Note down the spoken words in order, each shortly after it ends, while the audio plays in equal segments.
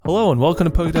Hello and welcome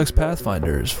to Pokédex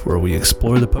Pathfinders, where we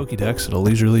explore the Pokédex at a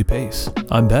leisurely pace.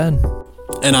 I'm Ben.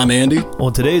 And I'm Andy.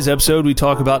 On today's episode, we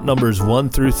talk about numbers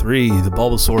 1 through 3, the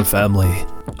Bulbasaur family.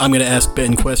 I'm going to ask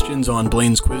Ben questions on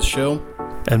Blaine's quiz show.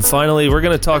 And finally, we're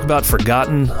going to talk about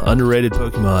forgotten, underrated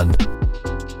Pokemon.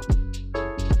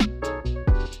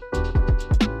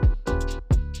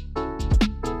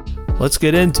 Let's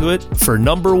get into it. For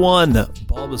number 1,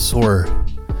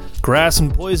 Bulbasaur. Grass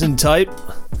and poison type.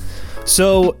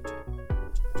 So,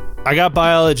 I got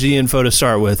biology info to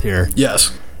start with here.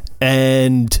 Yes.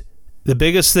 And the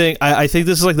biggest thing, I think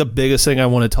this is like the biggest thing I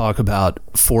want to talk about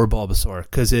for Bulbasaur,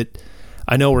 because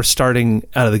I know we're starting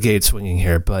out of the gate swinging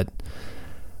here, but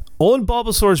on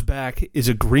Bulbasaur's back is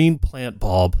a green plant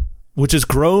bulb, which is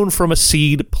grown from a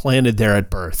seed planted there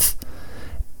at birth.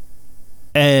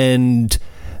 And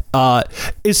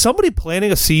is somebody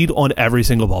planting a seed on every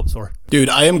single Bulbasaur? Dude,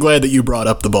 I am glad that you brought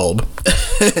up the bulb.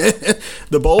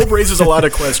 The bulb raises a lot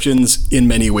of questions in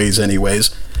many ways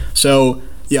anyways. So,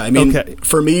 yeah, I mean, okay.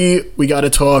 For me, we got to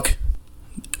talk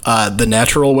the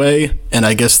natural way, and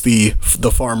I guess the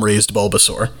farm-raised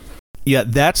Bulbasaur. Yeah,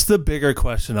 that's the bigger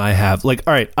question I have. Like,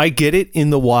 all right, I get it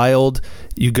in the wild.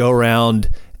 You go around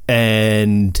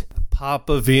and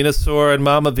Papa Venusaur and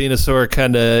Mama Venusaur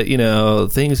kind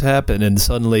of, things happen and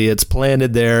suddenly it's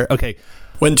planted there. Okay.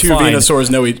 When two fine.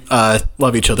 Venusaurs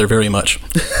love each other very much.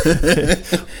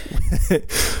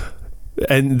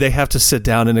 And they have to sit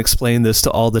down and explain this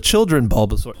to all the children,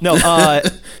 Bulbasaur. No, all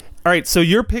right, so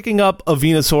you're picking up a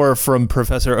Venusaur from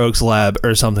Professor Oak's lab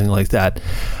or something like that.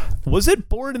 Was it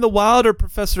born in the wild, or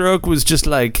Professor Oak was just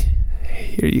like,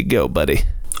 here you go, buddy?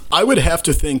 I would have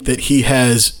to think that he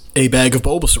has a bag of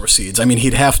Bulbasaur seeds. I mean,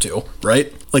 he'd have to,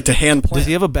 right? Like to hand plant. Does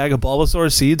he have a bag of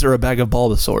Bulbasaur seeds or a bag of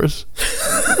Bulbasaurs?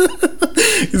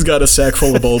 He's got a sack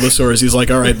full of Bulbasaurs. He's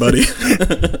like, all right, buddy.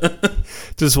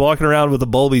 Just walking around with a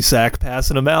Bulby sack,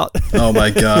 passing them out. Oh my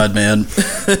God, man.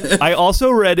 I also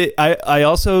read it. I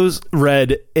also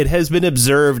read it has been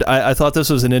observed. I thought this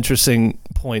was an interesting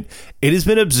point. It has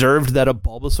been observed that a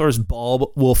Bulbasaur's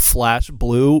bulb will flash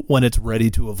blue when it's ready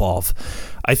to evolve.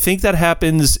 I think that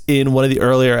happens in one of the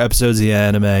earlier episodes of the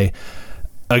anime.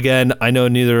 Again, I know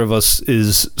neither of us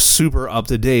is super up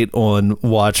to date on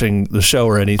watching the show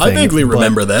or anything. I vaguely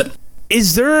remember that.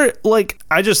 Is there,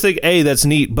 I just think, that's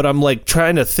neat, but I'm,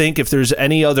 trying to think if there's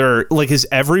any other, is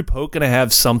every poke going to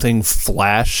have something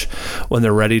flash when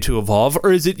they're ready to evolve?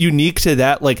 Or is it unique to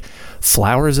that,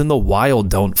 flowers in the wild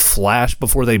don't flash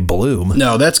before they bloom?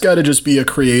 No, that's got to just be a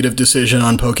creative decision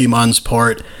on Pokemon's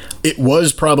part. It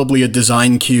was probably a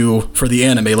design cue for the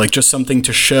anime, just something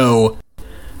to show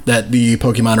that the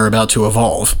Pokemon are about to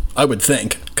evolve, I would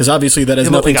think. Because obviously that has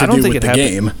nothing to do with the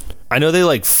game. I know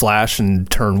they flash and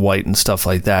turn white and stuff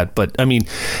like that, but I mean,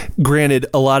 granted,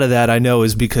 a lot of that I know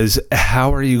is because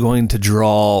how are you going to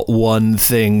draw one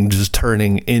thing just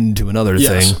turning into another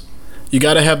thing? You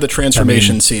got to have the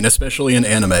transformation scene, especially in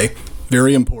anime.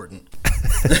 Very important.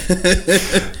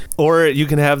 Or you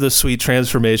can have the sweet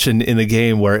transformation in the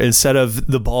game where instead of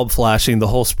the bulb flashing, the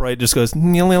whole sprite just goes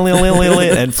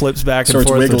and flips back and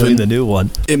forth wiggling between the new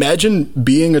one. Imagine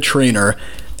being a trainer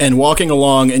and walking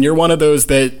along, and you're one of those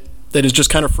that is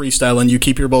just kind of freestyling. You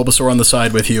keep your Bulbasaur on the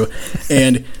side with you,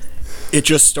 and it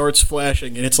just starts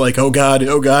flashing, and it's like, oh God,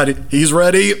 he's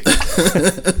ready.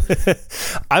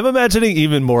 I'm imagining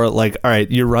even more all right,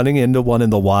 you're running into one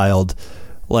in the wild,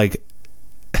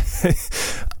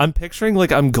 I'm picturing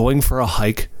I'm going for a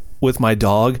hike with my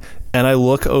dog and I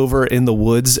look over in the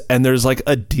woods and there's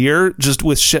a deer just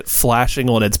with shit flashing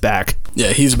on its back.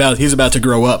 Yeah, he's about to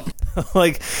grow up.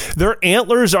 Their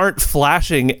antlers aren't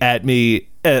flashing at me.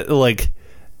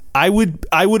 I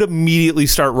would immediately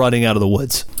start running out of the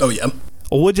woods. Oh yeah.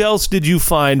 What else did you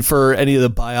find for any of the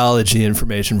biology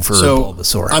information for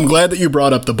Bulbasaur? I'm glad that you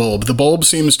brought up the bulb. The bulb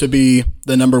seems to be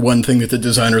the number one thing that the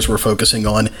designers were focusing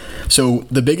on. So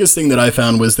the biggest thing that I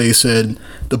found was they said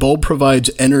the bulb provides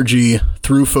energy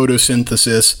through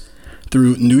photosynthesis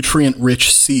through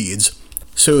nutrient-rich seeds.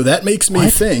 So that makes me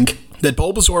think that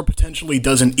Bulbasaur potentially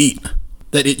doesn't eat,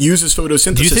 that it uses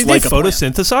photosynthesis. Do you think they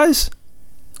photosynthesize?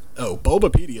 Oh,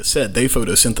 Bulbapedia said they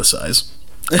photosynthesize.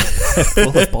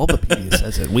 Well, if Bulbapedia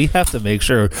says it, we have to make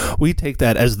sure we take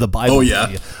that as the Bible. Oh,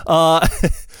 yeah.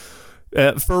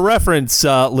 For reference,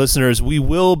 listeners, we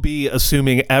will be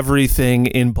assuming everything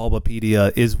in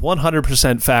Bulbapedia is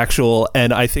 100% factual,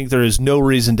 and I think there is no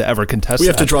reason to ever contest that. We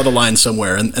have to draw the line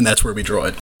somewhere, and that's where we draw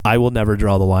it. I will never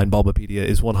draw the line. Bulbapedia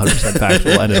is 100%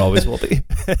 factual, and it always will be.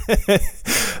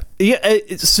 Yeah,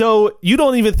 so you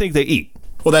don't even think they eat?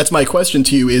 Well, that's my question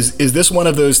to you. Is this one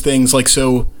of those things,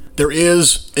 so There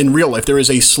is, in real life, there is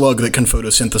a slug that can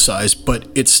photosynthesize, but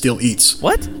it still eats.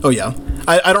 What? Oh, yeah.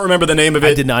 I don't remember the name of it.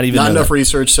 I did not even know enough that.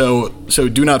 research, so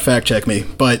do not fact check me.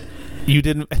 But You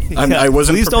didn't. I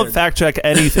wasn't Please don't prepared. fact check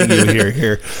anything you hear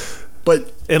here,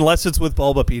 But unless it's with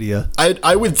Bulbapedia.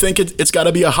 I would think it's got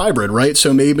to be a hybrid, right?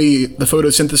 So maybe the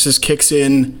photosynthesis kicks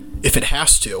in if it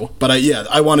has to. But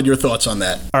I wanted your thoughts on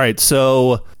that. All right,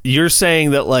 so you're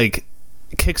saying that like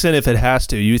kicks in if it has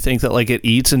to. You think that like it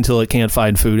eats until it can't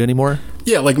find food anymore?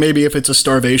 Yeah, like maybe if it's a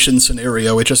starvation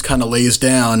scenario, it just kind of lays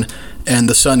down and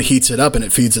the sun heats it up and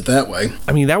it feeds it that way.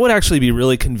 I mean, that would actually be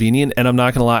really convenient, and I'm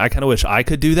not gonna lie, I kind of wish I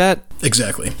could do that.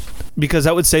 Exactly. Because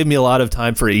that would save me a lot of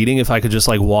time for eating if I could just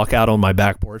like walk out on my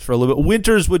back porch for a little bit.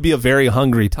 Winters would be a very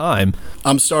hungry time.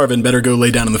 I'm starving, better go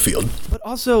lay down in the field. But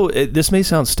also, this may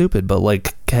sound stupid, but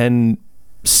like, can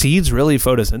seeds really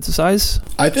photosynthesize?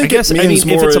 I think guess, it means if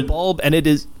more. it's a bulb and it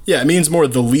is... Yeah, it means more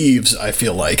the leaves, I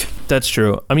feel like. That's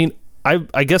true. I mean,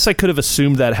 I guess I could have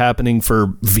assumed that happening for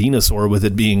Venusaur with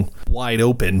it being wide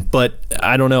open, but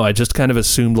I don't know. I just kind of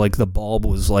assumed like the bulb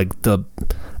was like the...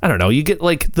 I don't know, you get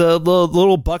like the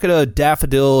little bucket of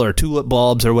daffodil or tulip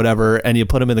bulbs or whatever, and you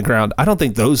put them in the ground. I don't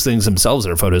think those things themselves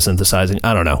are photosynthesizing.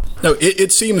 I don't know. No,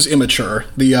 it seems immature,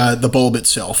 the bulb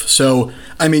itself. So,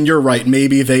 I mean, you're right.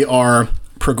 Maybe they are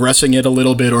progressing it a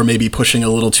little bit or maybe pushing a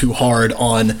little too hard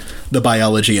on the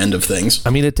biology end of things. I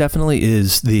mean, it definitely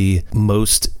is the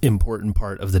most important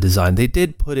part of the design. They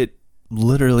did put it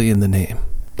literally in the name.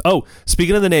 Oh,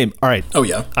 speaking of the name, all right. Oh,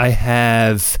 yeah. I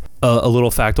have a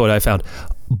little factoid I found.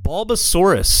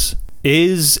 Bulbasaurus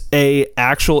is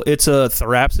it's a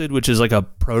therapsid, which is like a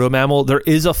proto-mammal. There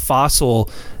is a fossil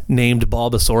named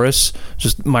Bulbasaurus,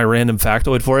 just my random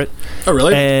factoid for it. Oh,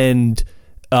 really? And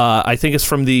I think it's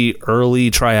from the early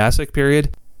Triassic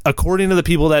period. According to the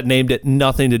people that named it,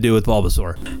 nothing to do with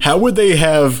Bulbasaur. How would they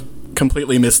have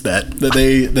completely missed that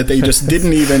they just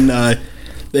didn't even...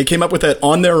 they came up with that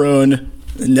on their own...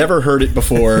 Never heard it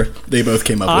before. They both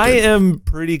came up with it. I am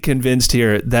pretty convinced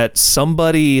here that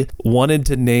somebody wanted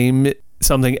to name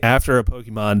something after a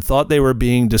Pokemon, thought they were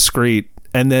being discreet,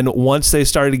 and then once they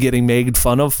started getting made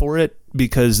fun of for it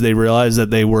because they realized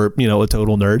that they were, a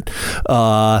total nerd,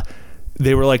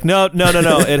 they were like, no,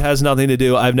 it has nothing to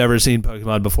do. I've never seen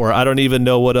Pokemon before. I don't even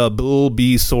know what a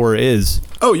Bulbasaur is.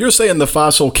 Oh, you're saying the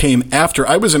fossil came after.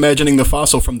 I was imagining the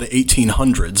fossil from the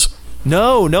 1800s.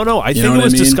 No. I think it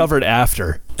was discovered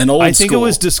after. I think it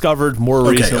was discovered more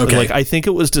recently. Okay. Like, I think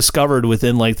it was discovered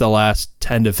within like the last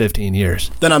 10 to 15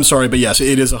 years. Then I'm sorry, but yes,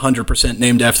 it is 100%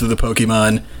 named after the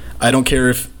Pokemon. I don't care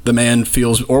if the man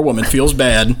feels or woman feels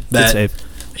bad that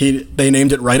they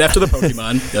named it right after the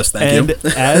Pokemon. Yes, thank you.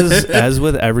 And as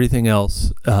with everything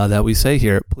else that we say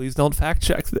here, please don't fact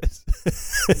check this.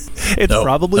 It's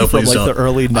probably from like the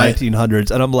early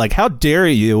 1900s, and I'm like, how dare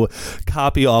you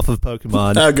copy off of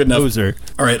Pokemon? Good enough. Loser.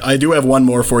 All right, I do have one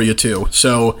more for you too.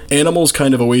 So animals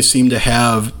kind of always seem to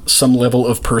have some level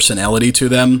of personality to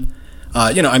them.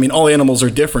 All animals are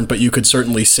different, but you could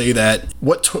certainly say that.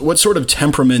 What sort of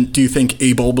temperament do you think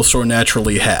a Bulbasaur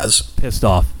naturally has? Pissed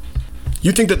off.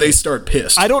 You think that they start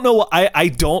pissed? I don't know. I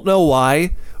don't know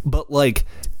why, but like,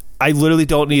 I literally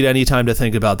don't need any time to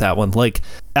think about that one. Like,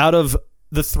 out of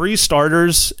the 3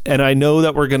 starters, and I know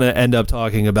that we're going to end up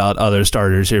talking about other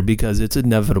starters here because it's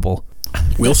inevitable.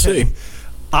 We'll see.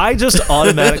 I just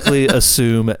automatically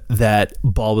assume that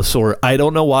Bulbasaur, I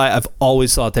don't know why, I've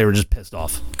always thought they were just pissed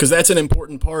off. Because that's an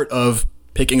important part of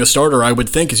picking a starter, I would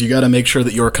think, is you got to make sure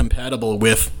that you're compatible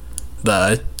with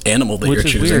the animal that you're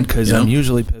choosing. Which is weird, because I'm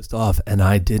usually pissed off, and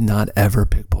I did not ever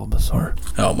pick Bulbasaur.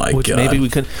 Oh my god! Maybe we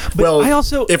could. But well, I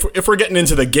also, if we're getting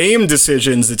into the game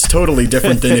decisions, it's totally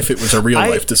different than if it was a real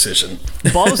life decision.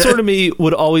 Bulbasaur to me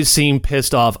would always seem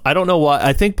pissed off. I don't know why.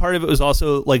 I think part of it was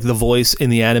also like the voice in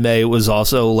the anime was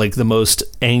also like the most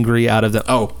angry out of them.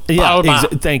 Oh, yeah.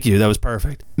 Thank you. That was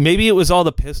perfect. Maybe it was all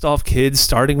the pissed off kids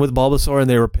starting with Bulbasaur, and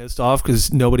they were pissed off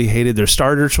because nobody hated their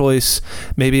starter choice.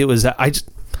 Maybe it was that.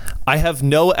 I have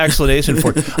no explanation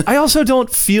for it. I also don't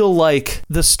feel like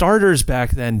the starters back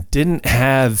then didn't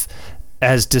have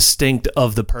as distinct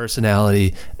of the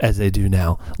personality as they do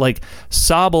now. Like,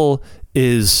 Sobble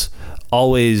is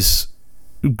always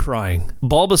crying.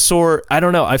 Bulbasaur, I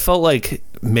don't know. I felt like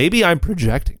maybe I'm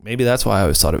projecting. Maybe that's why I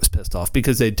always thought it was pissed off,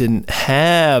 because they didn't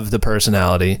have the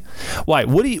personality. Why?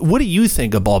 What do you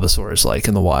think a Bulbasaur is like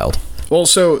in the wild?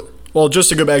 Well, just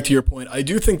to go back to your point, I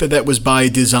do think that was by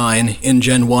design in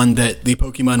Gen 1, that the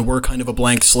Pokemon were kind of a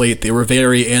blank slate. They were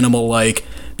very animal-like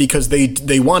because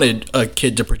they wanted a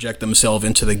kid to project themselves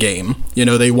into the game.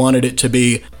 They wanted it to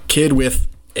be kid with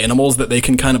animals that they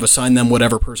can kind of assign them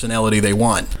whatever personality they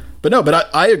want. But no, but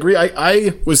I agree.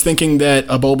 I was thinking that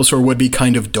a Bulbasaur would be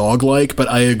kind of dog-like, but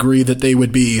I agree that they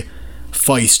would be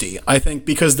feisty. I think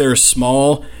because they're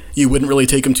small, you wouldn't really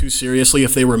take them too seriously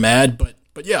if they were mad, but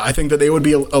yeah, I think that they would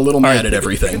be a little mad at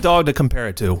everything. Pick a dog to compare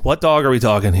it to. What dog are we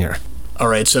talking here? All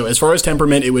right, so as far as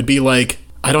temperament, it would be like,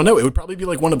 I don't know, it would probably be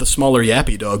like one of the smaller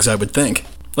yappy dogs, I would think.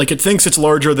 Like it thinks it's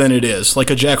larger than it is, like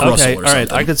a Jack Russell or something. All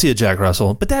right, I could see a Jack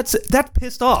Russell, but that's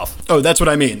pissed off. Oh, that's what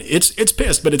I mean. It's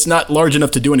pissed, but it's not large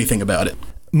enough to do anything about it.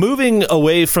 Moving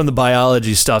away from the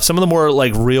biology stuff, some of the more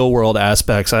like real world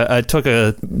aspects, I took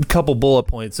a couple bullet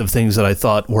points of things that I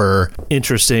thought were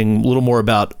interesting, a little more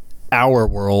about our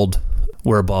world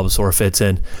where Bulbasaur fits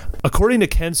in. According to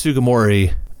Ken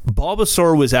Sugimori,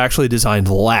 Bulbasaur was actually designed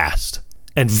last,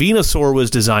 and Venusaur was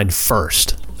designed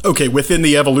first. Okay, within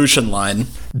the evolution line.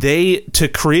 To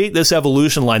create this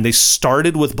evolution line, they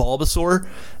started with Bulbasaur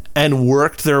and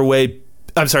worked their way...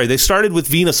 they started with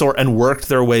Venusaur and worked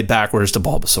their way backwards to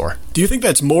Bulbasaur. Do you think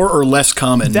that's more or less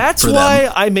common? That's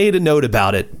why I made a note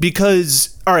about it.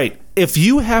 Because, all right, if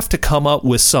you have to come up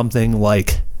with something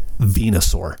like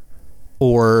Venusaur,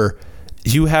 or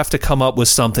you have to come up with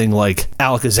something like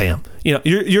Alakazam,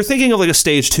 you're thinking of like a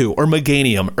stage 2 or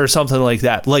Meganium or something like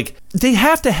that. Like, they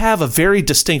have to have a very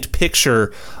distinct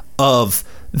picture of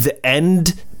the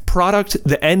end product,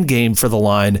 the end game for the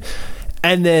line.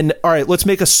 And then, all right, let's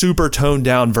make a super toned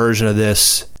down version of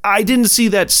this. I didn't see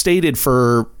that stated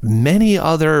for many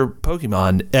other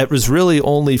Pokemon. It was really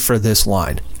only for this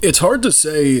line. It's hard to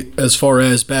say as far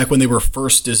as back when they were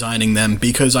first designing them,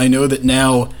 because I know that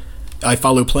now I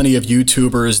follow plenty of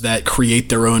YouTubers that create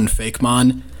their own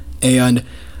Fakemon, and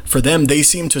for them, they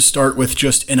seem to start with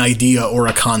just an idea or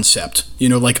a concept.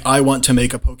 Like, I want to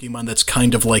make a Pokemon that's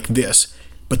kind of like this.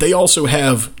 But they also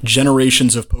have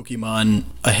generations of Pokemon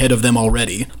ahead of them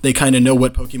already. They kind of know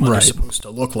what Pokemon are supposed to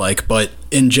look like. But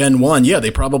in Gen 1, yeah,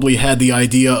 they probably had the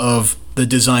idea of the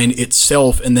design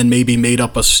itself and then maybe made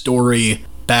up a story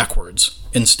backwards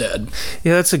instead.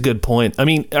 Yeah, that's a good point. I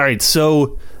mean, all right,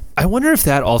 so I wonder if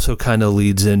that also kind of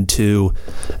leads into,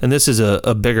 and this is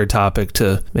a bigger topic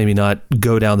to maybe not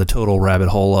go down the total rabbit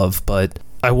hole of, but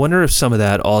I wonder if some of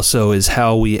that also is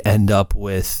how we end up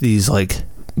with these, like,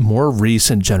 more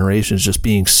recent generations just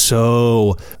being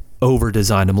so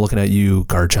over-designed. I'm looking at you,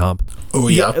 Garchomp. Oh,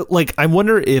 yeah. Like, I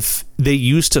wonder if they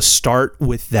used to start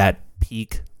with that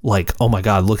peak, like, oh my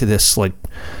God, look at this, like,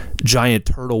 giant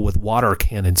turtle with water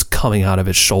cannons coming out of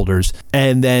its shoulders,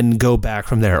 and then go back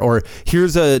from there. Or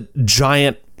here's a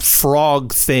giant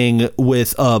frog thing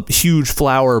with a huge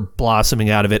flower blossoming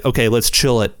out of it. Okay, let's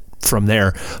chill it from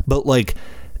there. But, like,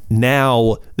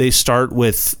 now they start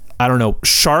with, I don't know,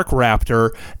 Shark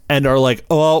Raptor, and are like,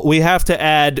 oh, we have to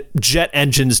add jet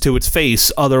engines to its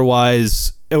face,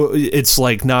 otherwise it's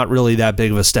like not really that big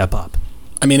of a step up.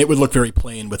 I mean, it would look very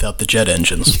plain without the jet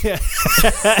engines. Yeah,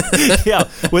 yeah.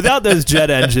 Without those jet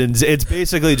engines, it's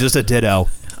basically just a Ditto.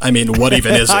 I mean, what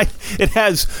even is it? It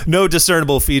has no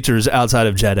discernible features outside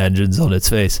of jet engines on its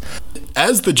face.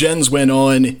 As the gens went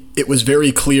on, it was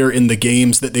very clear in the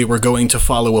games that they were going to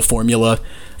follow a formula,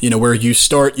 where you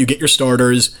start, you get your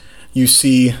starters, you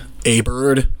see a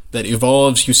bird that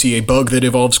evolves, you see a bug that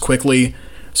evolves quickly.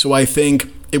 So I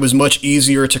think it was much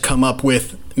easier to come up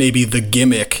with maybe the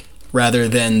gimmick rather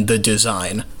than the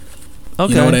design.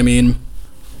 Okay. You know what I mean?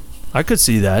 I could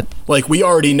see that. Like, we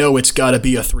already know it's got to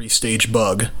be a 3-stage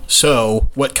bug. So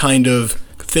what kind of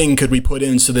thing could we put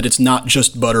in so that it's not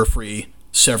just Butterfree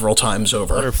several times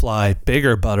over? Butterfly,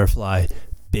 bigger butterfly,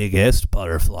 biggest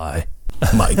butterfly.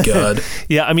 My God.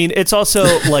 Yeah, I mean, it's also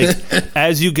like,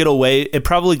 as you get away, it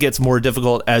probably gets more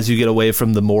difficult as you get away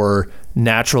from the more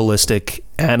naturalistic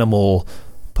animal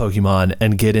Pokemon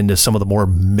and get into some of the more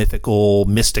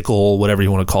mystical, whatever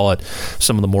you want to call it,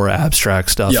 some of the more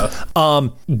abstract stuff. Yeah.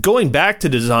 Going back to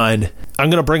design, I'm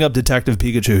going to bring up Detective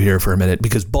Pikachu here for a minute,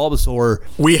 because Bulbasaur...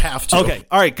 We have to. Okay,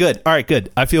 all right,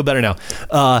 good. I feel better now.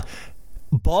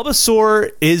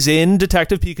 Bulbasaur is in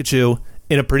Detective Pikachu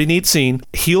in a pretty neat scene.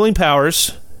 Healing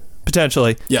powers,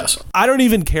 potentially. Yes. I don't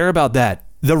even care about that.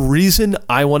 The reason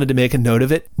I wanted to make a note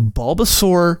of it,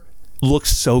 Bulbasaur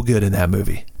looks so good in that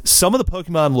movie. Some of the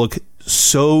Pokemon look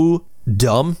so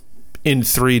dumb in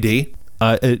 3D.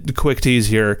 Quick tease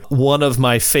here. One of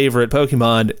my favorite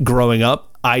Pokemon growing up,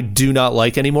 I do not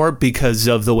like anymore because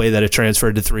of the way that it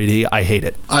transferred to 3D. I hate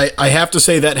it. I have to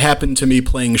say that happened to me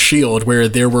playing Shield, where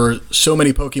there were so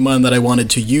many Pokemon that I wanted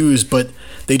to use, but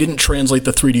they didn't translate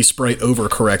the 3D sprite over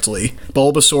correctly.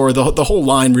 Bulbasaur, the whole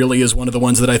line really is one of the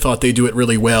ones that I thought they do it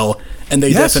really well, and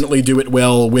they definitely do it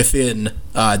well within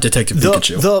Detective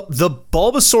Pikachu. The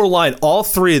Bulbasaur line, all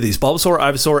three of these, Bulbasaur,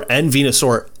 Ivysaur, and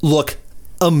Venusaur, look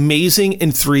amazing in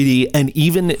 3D, and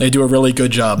even They do a really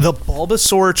good job. the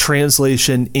Bulbasaur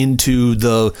translation into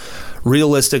the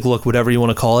realistic look, whatever you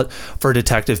want to call it, for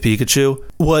Detective Pikachu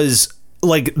was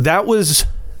like, that was,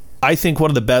 I think,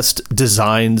 one of the best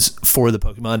designs for the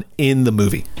Pokemon in the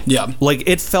movie. Yeah. Like,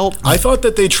 it felt... I thought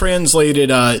that they translated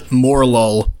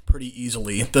Morlul pretty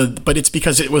easily, but it's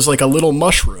because it was like a little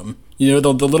mushroom. You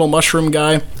know, the little mushroom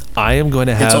guy? I am going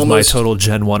to have my total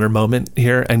Gen 1er moment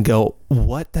here and go,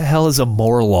 what the hell is a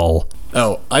Morlul?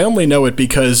 Oh, I only know it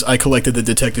because I collected the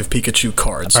Detective Pikachu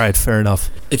cards. All right, fair enough.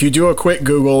 If you do a quick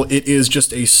Google, it is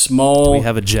just a small Do we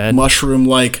have a Gen?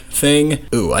 mushroom-like thing.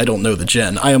 Ooh, I don't know the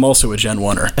Gen. I am also a Gen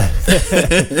 1er.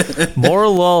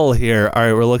 Morlul here. All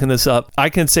right, we're looking this up. I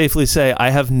can safely say I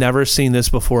have never seen this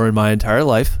before in my entire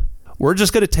life. We're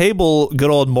just going to table good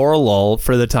old Morlul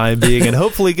for the time being and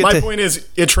hopefully get My point is,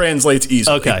 it translates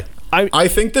easily. Okay. I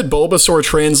think that Bulbasaur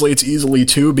translates easily,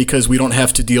 too, because we don't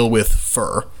have to deal with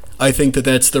fur. I think that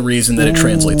that's the reason that it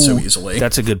translates so easily.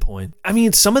 That's a good point. I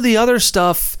mean, some of the other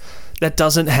stuff that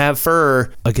doesn't have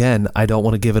fur, again, I don't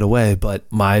want to give it away, but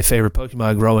my favorite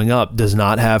Pokemon growing up does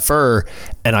not have fur,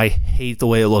 and I hate the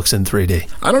way it looks in 3D.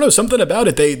 I don't know, something about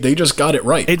it, they just got it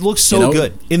right. It looks so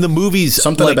good. In the movies,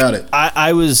 something like, about it.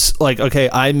 I was like, okay,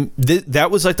 that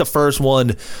was like the first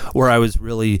one where I was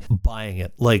really buying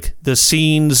it. Like, the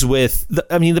scenes with, the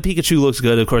Pikachu looks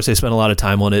good. Of course, they spent a lot of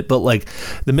time on it, but like,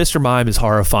 the Mr. Mime is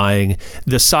horrifying.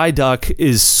 The Psyduck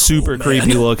is super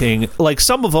creepy looking. Like,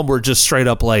 some of them were just straight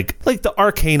up like the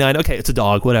Arcanine, okay, it's a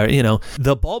dog, whatever, you know.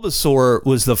 The Bulbasaur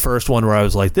was the first one where I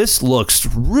was like, this looks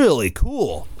really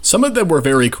cool. Some of them were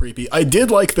very creepy. I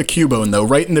did like the Cubone, though,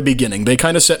 right in the beginning. They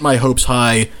kind of set my hopes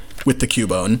high with the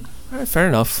Cubone. All right, fair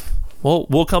enough. Well,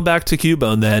 we'll come back to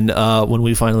Cubone then when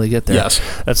we finally get there. Yes.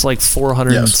 That's like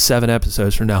 407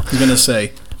 episodes from now. I'm going to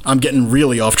say, I'm getting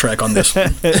really off track on this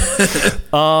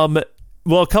one.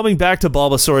 Well, coming back to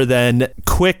Bulbasaur then,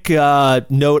 quick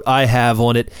note I have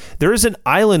on it. There is an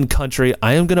island country.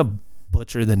 I am going to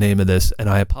butcher the name of this, and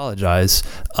I apologize.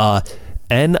 Niue?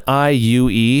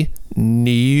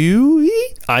 Niue?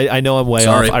 I know I'm way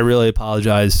Sorry. off. I really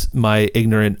apologize. My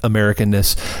ignorant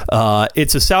Americanness.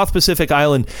 It's a South Pacific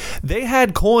island. They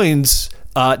had coins,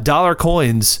 dollar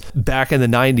coins, back in the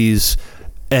 90s,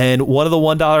 and one of the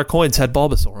 $1 coins had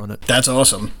Bulbasaur on it. That's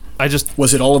awesome.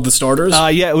 Was it all of the starters?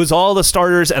 Yeah, it was all the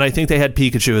starters, and I think they had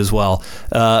Pikachu as well.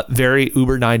 Very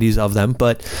uber 90s of them,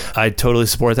 but I totally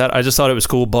support that. I just thought it was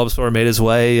cool. Bulbasaur made his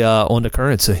way onto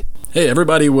currency. Hey,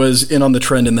 everybody was in on the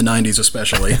trend in the 90s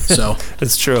especially, so.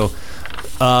 It's true.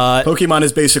 Pokemon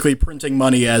is basically printing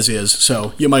money as is,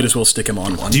 so you might as well stick him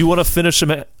on one. Do you want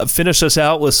to finish us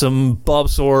out with some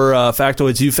Bulbasaur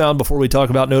factoids you found before we talk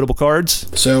about notable cards?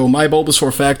 So my Bulbasaur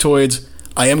factoids,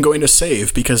 I am going to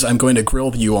save because I'm going to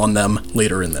grill you on them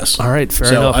later in this. All right, fair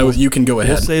enough. So you can go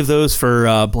ahead. We'll save those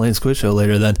for Blaine's Quiz Show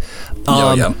later then.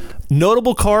 Yeah.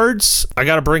 Notable cards, I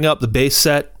got to bring up the base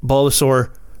set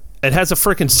Bulbasaur. It has a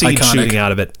freaking seed shooting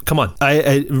out of it. Come on.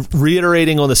 I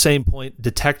reiterating on the same point,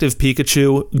 Detective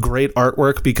Pikachu, great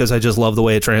artwork because I just love the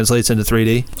way it translates into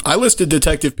 3D. I listed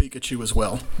Detective Pikachu as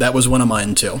well. That was one of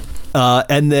mine too.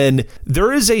 And then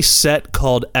there is a set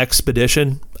called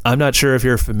Expedition. I'm not sure if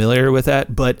you're familiar with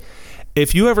that, but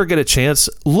if you ever get a chance,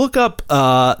 look up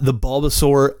the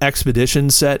Bulbasaur Expedition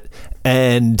set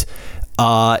and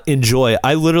enjoy.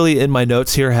 I literally in my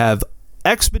notes here have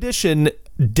Expedition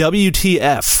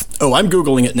WTF. Oh, I'm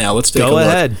Googling it now. Let's take a look. Go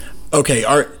ahead. Okay,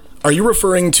 are you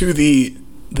referring to the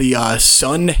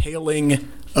sun hailing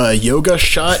yoga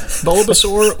shot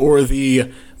Bulbasaur or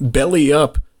the belly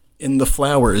up in the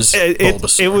flowers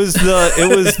Bulbasaur? It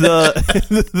was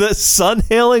the sun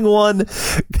hailing one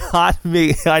got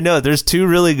me. I know there's two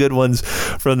really good ones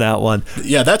from that one.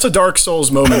 Yeah, that's a Dark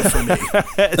Souls moment for me.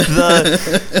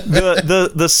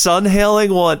 the sun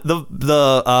hailing one,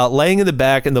 the laying in the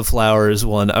back in the flowers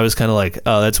one, I was kind of like,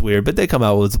 oh, that's weird, but they come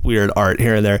out with weird art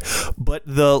here and there. But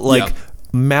the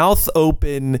mouth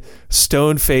open,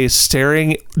 stone face,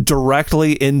 staring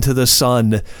directly into the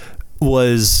sun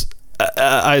was.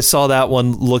 I saw that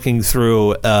one looking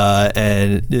through the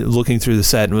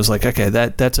set and was like, okay,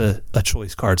 that's a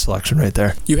choice card selection right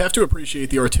there. You have to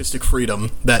appreciate the artistic freedom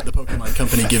that the Pokemon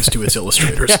Company gives to its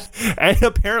illustrators. Yeah. And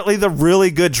apparently the really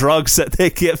good drugs that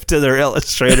they give to their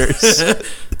illustrators.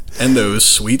 And those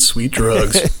sweet, sweet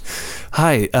drugs.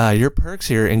 Hi, your perks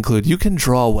here include you can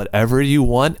draw whatever you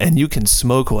want and you can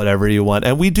smoke whatever you want.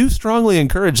 And we do strongly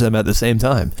encourage them at the same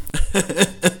time.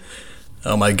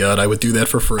 Oh my god, I would do that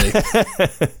for free.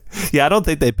 Yeah, I don't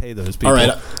think they pay those people. All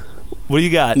right. What do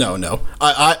you got? No.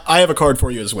 I have a card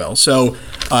for you as well. So,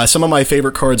 some of my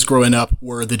favorite cards growing up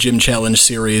were the Gym Challenge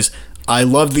series. I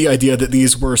loved the idea that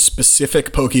these were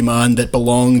specific Pokemon that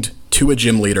belonged to a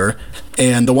gym leader,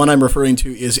 and the one I'm referring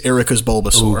to is Erica's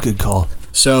Bulbasaur. Oh, good call.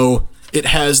 So it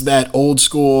has that old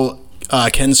school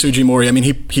Ken Sugimori. I mean,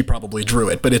 he probably drew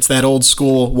it, but it's that old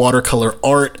school watercolor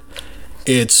art.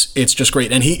 It's just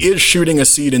great, and he is shooting a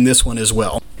seed in this one as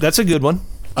well. That's a good one.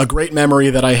 A great memory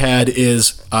that I had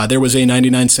is there was a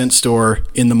 99-cent store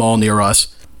in the mall near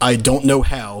us. I don't know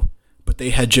how, but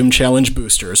they had Gym Challenge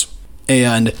boosters,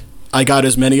 and I got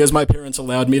as many as my parents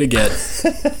allowed me to get,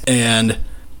 and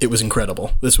it was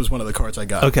incredible. This was one of the cards I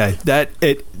got. Okay,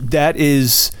 that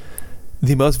is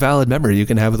the most valid memory you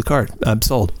can have with a card. I'm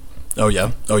sold. Oh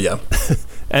yeah.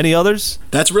 Any others?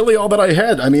 That's really all that I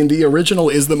had. I mean, the original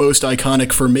is the most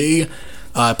iconic for me.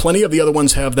 Plenty of the other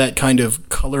ones have that kind of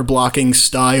color blocking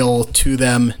style to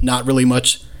them. Not really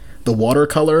much the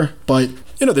watercolor, but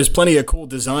there's plenty of cool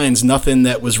designs. Nothing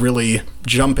that was really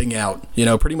jumping out.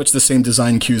 Pretty much the same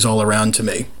design cues all around to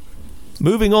me.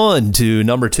 Moving on to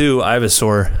number 2,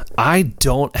 Ivysaur. I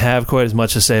don't have quite as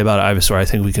much to say about Ivysaur. I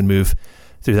think we can move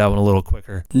through that one a little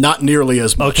quicker. Not nearly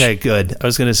as much. Okay, good. I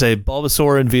was going to say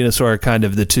Bulbasaur and Venusaur are kind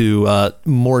of the two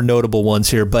more notable ones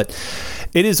here, but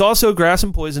it is also grass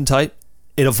and poison type.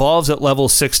 It evolves at level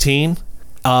 16.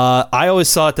 I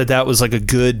always thought that was like a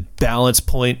good balance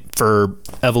point for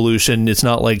evolution. It's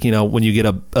not like, when you get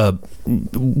a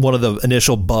one of the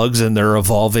initial bugs and they're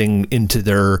evolving into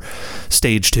their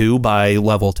stage 2 by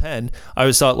level 10. I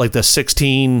always thought like the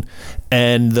 16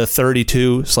 and the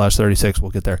 32/36,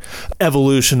 we'll get there,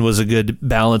 evolution was a good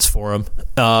balance for them.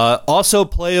 Also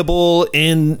playable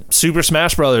in Super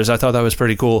Smash Brothers. I thought that was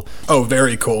pretty cool. Oh,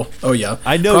 very cool. Oh, yeah.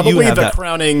 I know probably you have the that.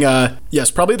 Crowning,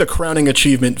 probably the crowning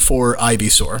achievement for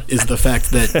Ivysaur is the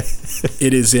fact that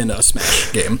it is in a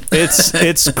Smash game.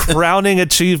 Its crowning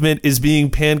achievement is being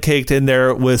pancaked in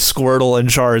there with Squirtle and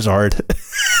Charizard.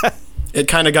 It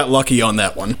kind of got lucky on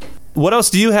that one. What else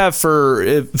do you have for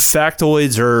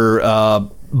factoids or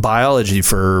biology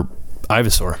for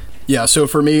Ivysaur? Yeah, so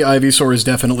for me, Ivysaur is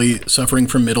definitely suffering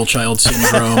from middle child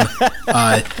syndrome.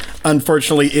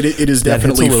 Unfortunately, it is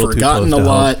definitely forgotten a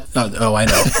lot. Oh, I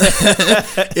know.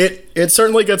 It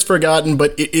certainly gets forgotten,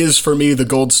 but it is, for me, the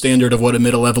gold standard of what a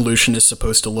middle evolution is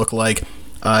supposed to look like.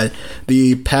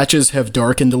 The patches have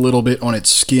darkened a little bit on its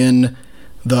skin.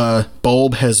 The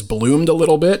bulb has bloomed a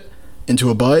little bit into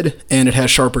a bud, and it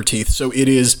has sharper teeth. So it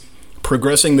is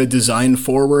progressing the design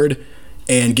forward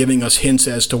and giving us hints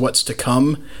as to what's to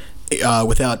come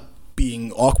without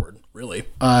being awkward, really.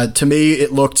 To me,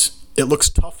 it looks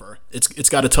tougher. It's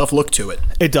got a tough look to it.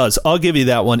 It does. I'll give you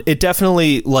that one. It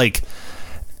definitely, like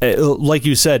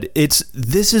you said,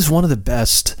 this is one of the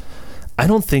best. I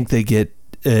don't think they get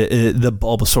the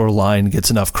Bulbasaur line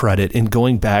gets enough credit in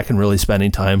going back and really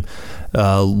spending time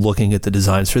looking at the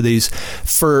designs for these,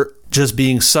 for just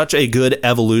being such a good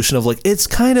evolution of, like, it's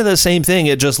kind of the same thing.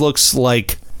 It just looks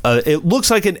like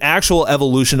an actual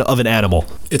evolution of an animal.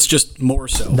 It's just more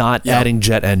so. Not adding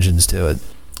jet engines to it.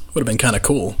 Would have been kind of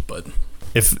cool, but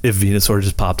if Venusaur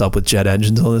just popped up with jet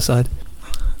engines on the side.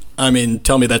 I mean,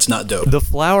 tell me that's not dope. The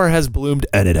flower has bloomed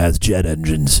and it has jet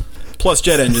engines. Plus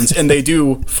jet engines, and they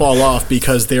do fall off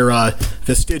because they're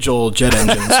vestigial jet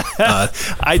engines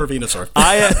for Venusaur.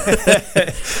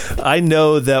 I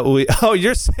know that we... Oh,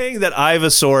 you're saying that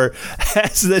Ivysaur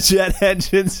has the jet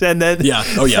engines and then... Yeah,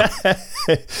 oh yeah.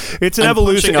 It's an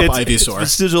evolution. It's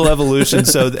vestigial evolution,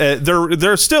 so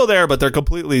they're still there, but they're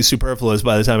completely superfluous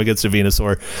by the time it gets to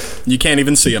Venusaur. You can't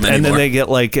even see them anymore. And then they get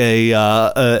like a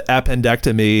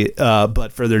appendectomy,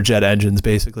 but for their jet engines,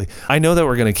 basically. I know that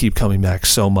we're going to keep coming back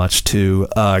so much to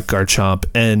Garchomp,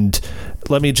 and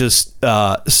let me just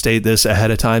state this ahead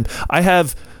of time. I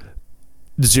have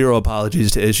zero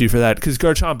apologies to issue for that, because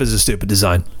Garchomp is a stupid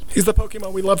design. He's the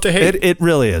Pokemon we love to hate. It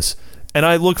really is. And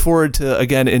I look forward to,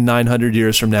 again, in 900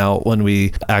 years from now, when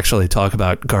we actually talk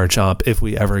about Garchomp, if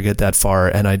we ever get that far,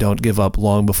 and I don't give up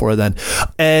long before then.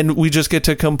 And we just get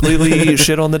to completely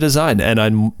shit on the design, and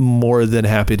I'm more than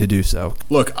happy to do so.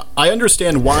 Look, I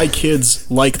understand why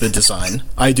kids like the design.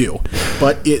 I do.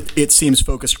 But it seems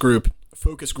focus grouped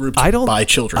by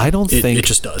children. I don't think it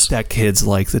just does. That kids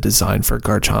like the design for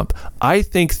Garchomp. I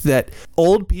think that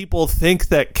old people think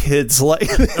that kids like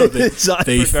the design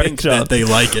they for think Garchomp. that they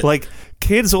like it. Like,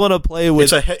 kids want to play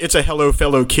with... It's a hello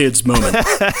fellow kids moment.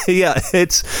 Yeah,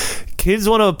 it's... Kids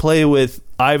want to play with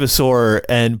Ivysaur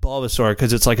and Bulbasaur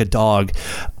because it's like a dog.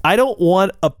 I don't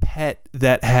want a pet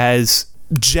that has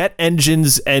jet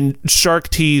engines and shark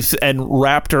teeth and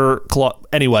raptor claw.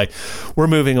 Anyway, we're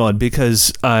moving on,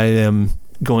 because I am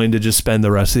going to just spend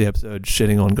the rest of the episode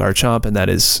shitting on Garchomp, and that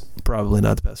is probably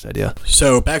not the best idea.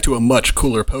 So back to a much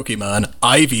cooler Pokemon,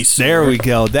 Ivysaur. There we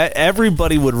go. That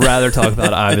everybody would rather talk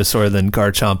about Ivysaur than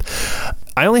Garchomp.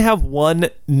 I only have one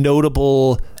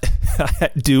notable. I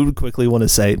do quickly want to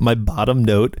say my bottom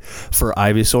note for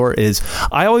Ivysaur is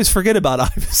I always forget about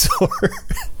Ivysaur.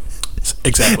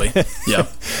 Exactly. Yeah.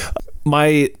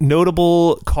 My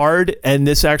notable card, and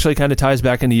this actually kind of ties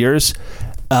back into yours,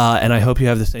 and I hope you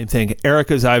have the same thing.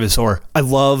 Erica's Ivysaur. I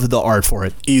love the art for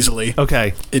it. Easily.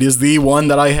 Okay. It is the one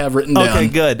that I have written down. Okay,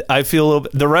 good. I feel a little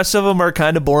bit, the rest of them are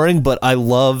kind of boring, but I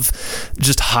love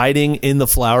just hiding in the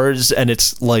flowers, and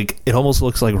it's like, it almost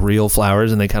looks like real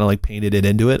flowers, and they kind of like painted it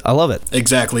into it. I love it.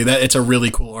 Exactly. It's a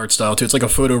really cool art style, too. It's like a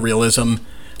photorealism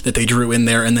that they drew in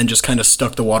there and then just kind of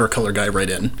stuck the watercolor guy right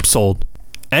in. Sold.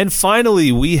 And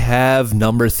finally, we have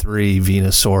number 3,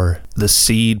 Venusaur, the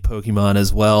seed Pokemon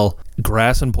as well.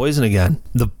 Grass and poison again.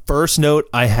 The first note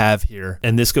I have here,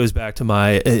 and this goes back to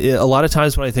a lot of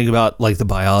times when I think about like the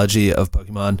biology of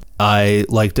Pokemon, I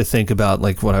like to think about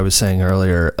like what I was saying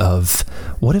earlier of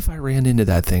what if I ran into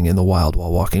that thing in the wild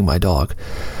while walking my dog?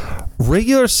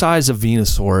 Regular size of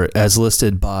Venusaur, as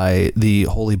listed by the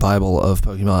Holy Bible of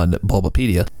Pokemon,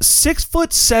 Bulbapedia,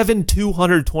 6'7",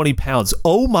 220 pounds.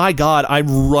 Oh my God,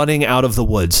 I'm running out of the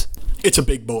woods. It's a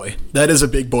big boy. That is a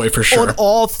big boy for sure. On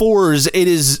all fours, it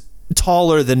is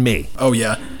taller than me. Oh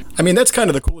yeah. I mean, that's kind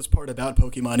of the coolest part about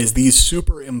Pokemon is these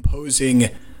super imposing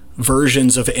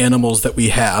versions of animals that we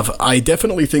have. I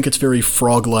definitely think it's very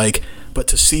frog-like, but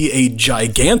to see a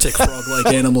gigantic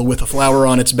frog-like animal with a flower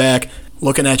on its back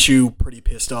looking at you pretty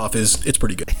pissed off it's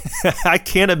pretty good. I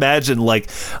can't imagine, like,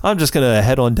 I'm just going to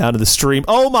head on down to the stream.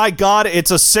 Oh my God,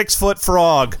 it's a 6-foot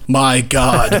frog. My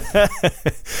God.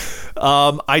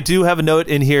 I do have a note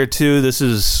in here too. This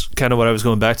is kind of what I was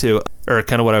going back to, or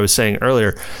kind of what I was saying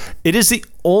earlier. It is the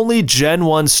only Gen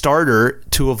 1 starter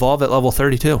to evolve at level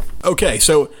 32. Okay,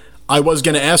 so I was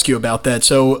going to ask you about that,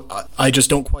 so I just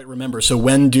don't quite remember. So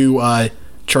when do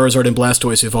Charizard and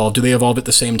Blastoise evolve? Do they evolve at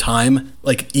the same time?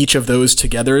 Like each of those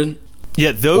together?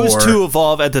 Yeah, those two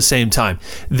evolve at the same time.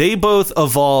 They both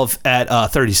evolve at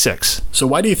 36. So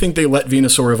why do you think they let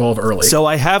Venusaur evolve early? So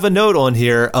I have a note on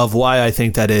here of why I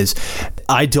think that is.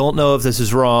 I don't know if this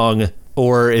is wrong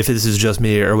or if this is just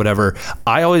me or whatever.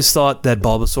 I always thought that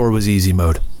Bulbasaur was easy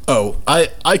mode. Oh,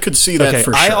 I could see that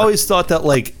for sure. I always thought that,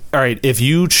 like, all right, if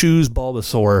you choose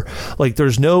Bulbasaur, like,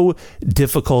 there's no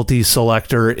difficulty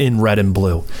selector in red and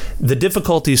blue. The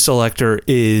difficulty selector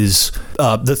is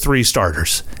the 3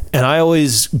 starters. And I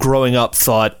always, growing up,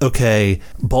 thought, okay,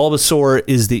 Bulbasaur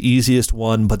is the easiest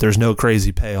one, but there's no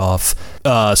crazy payoff.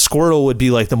 Squirtle would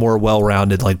be, like, the more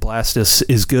well-rounded. Like, Blastus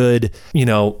is good. You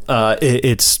know,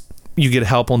 it's... You get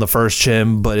help on the first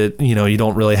gym, but you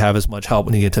don't really have as much help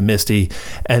when you get to Misty.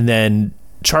 And then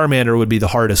Charmander would be the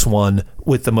hardest one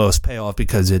with the most payoff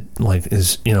because it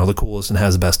is the coolest and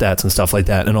has the best stats and stuff like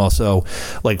that. And also,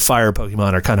 like, fire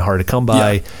Pokemon are kind of hard to come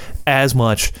by as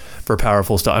much for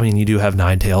powerful stuff. I mean, you do have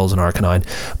Ninetales and Arcanine,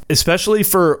 especially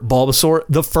for Bulbasaur.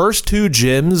 The first 2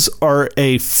 gyms are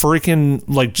a freaking,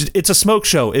 like, it's a smoke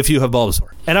show if you have Bulbasaur.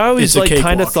 And I always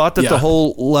kind of thought that the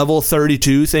whole level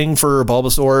 32 thing for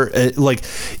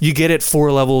Bulbasaur, you get it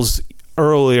 4 levels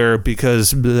earlier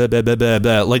because blah, blah, blah, blah,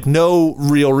 blah. Like, no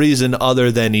real reason other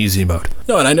than easy mode.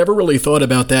 No, and I never really thought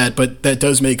about that, but that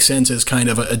does make sense as kind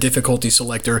of a difficulty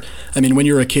selector. I mean, when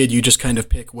you're a kid, you just kind of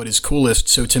pick what is coolest.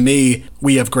 So to me,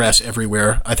 we have grass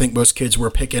everywhere. I think most kids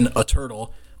were picking a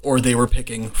turtle or they were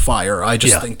picking fire. I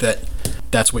just think that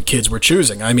that's what kids were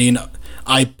choosing. I mean,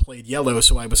 I played yellow,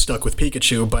 so I was stuck with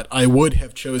Pikachu, but I would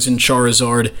have chosen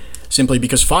Charizard simply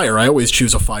because fire. I always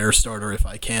choose a fire starter if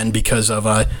I can because of,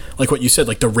 like what you said,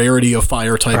 like the rarity of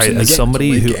fire types in the game.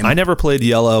 Somebody who I never played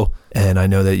yellow, and I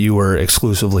know that you were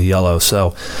exclusively yellow,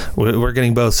 so we're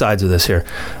getting both sides of this here.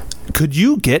 Could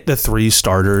you get the 3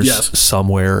 starters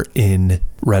somewhere in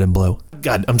red and blue?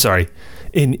 God, I'm sorry.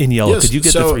 In yellow. Could you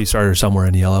get the 3 starters somewhere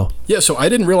in yellow? Yeah, so I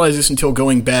didn't realize this until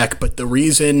going back, but the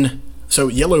reason... So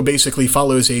yellow basically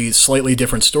follows a slightly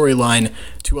different storyline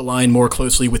to align more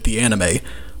closely with the anime.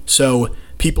 So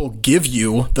people give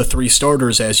you the 3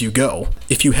 starters as you go.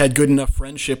 If you had good enough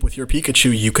friendship with your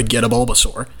Pikachu, you could get a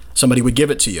Bulbasaur. Somebody would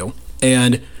give it to you.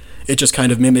 And it just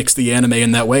kind of mimics the anime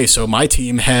in that way. So my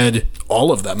team had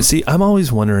all of them. See, I'm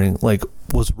always wondering, like,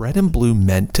 was red and blue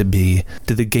meant to be...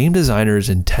 Did the game designers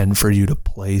intend for you to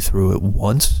play through it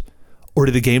once? Or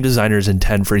do the game designers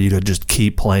intend for you to just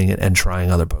keep playing it and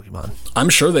trying other Pokemon? I'm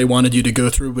sure they wanted you to go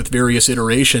through with various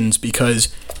iterations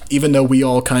because even though we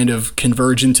all kind of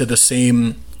converge into the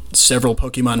same several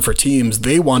Pokemon for teams,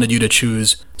 they wanted you to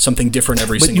choose something different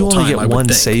every single time. But you only get one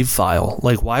save file.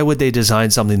 Like, why would they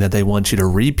design something that they want you to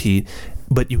repeat?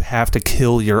 but you have to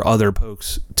kill your other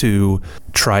pokes to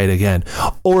try it again?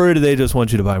 Or do they just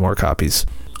want you to buy more copies?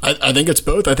 I think it's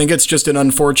both. I think it's just an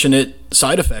unfortunate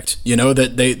side effect,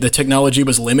 that the technology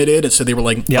was limited, and so they were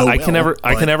like, yeah, I can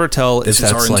never tell if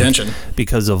that's like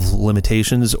because of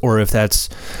limitations or if that's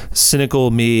cynical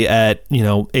me at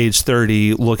age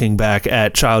 30 looking back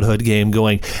at childhood game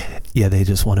going, yeah, they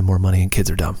just wanted more money and kids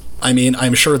are dumb. I mean,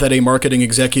 I'm sure that a marketing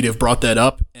executive brought that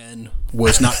up and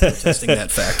was not protesting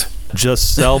that fact.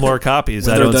 Just sell more copies.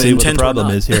 I don't see what the problem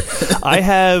is here. I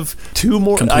have two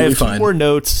more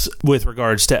notes with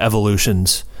regards to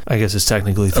evolutions. I guess it's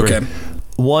technically 3. Okay.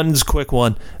 One's quick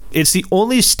one. It's the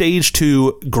only stage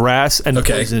 2 grass and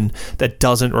poison that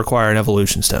doesn't require an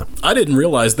evolution stone. I didn't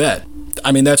realize that.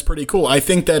 I mean, that's pretty cool. I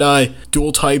think that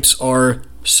dual types are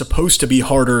supposed to be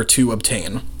harder to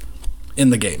obtain in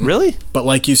the game. Really? But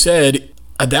like you said,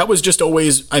 that was just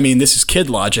always, I mean, this is kid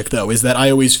logic though, is that I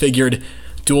always figured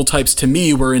dual types to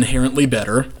me were inherently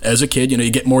better. As a kid, you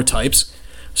get more types,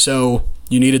 so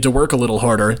you needed to work a little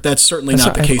harder. That's certainly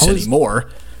not the case anymore,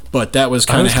 but that was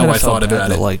kind of how I thought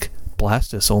about it. Like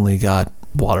Blastus only got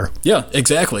water. Yeah,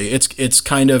 exactly. It's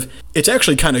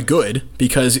actually kind of good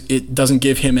because it doesn't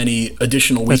give him any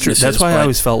additional weaknesses. That's why I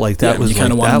always felt like that was like,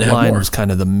 that line was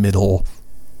kind of the middle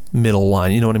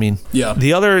line. You know what I mean? Yeah.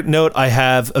 The other note I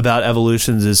have about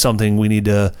evolutions is something we need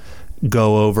to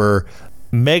go over.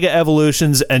 Mega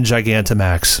Evolutions and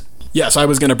Gigantamax. Yes, I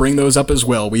was going to bring those up as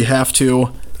well. We have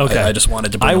to. Okay. I just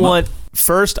wanted to bring them up.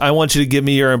 First, I want you to give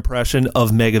me your impression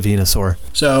of Mega Venusaur.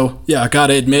 So, yeah, I got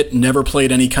to admit, never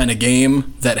played any kind of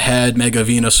game that had Mega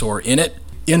Venusaur in it.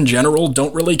 In general,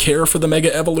 don't really care for the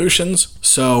Mega Evolutions,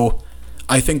 so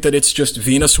I think that it's just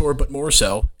Venusaur, but more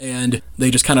so. And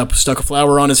they just kind of stuck a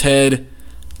flower on his head,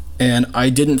 and I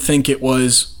didn't think it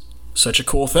was such a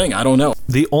cool thing. I don't know.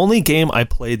 The only game I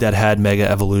played that had Mega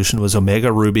Evolution was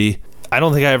Omega Ruby. I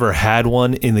don't think I ever had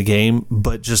one in the game,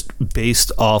 but just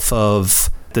based off of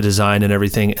the design and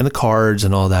everything and the cards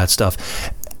and all that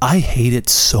stuff, I hate it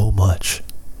so much.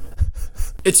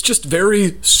 It's just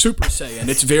very Super Saiyan.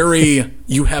 It's very,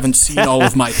 you haven't seen all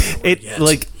of my yet.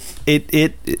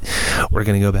 We're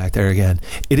going to go back there again.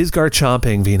 It is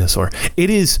Garchomping Venusaur.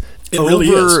 It really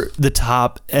over the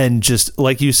top, and just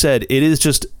like you said, it is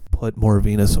just put more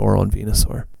Venusaur on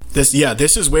Venusaur. This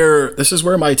is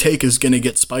where my take is going to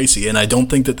get spicy, and I don't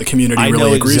think that the community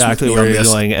really agrees with me on this. I know exactly where you're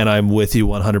going, and I'm with you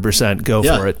 100%. Go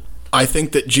for it. I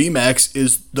think that Gmax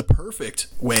is the perfect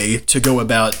way to go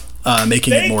about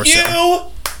making it more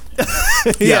so.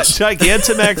 Yes,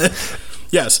 Gigantamax.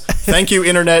 Yes. Thank you,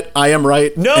 Internet. I am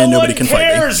right, and nobody can fight me. No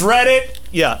one cares, Reddit.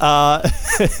 Yeah.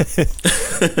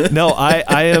 No,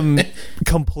 I am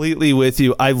completely with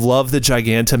you. I love the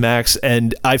Gigantamax,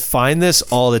 and I find this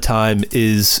all the time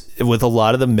is with a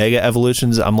lot of the Mega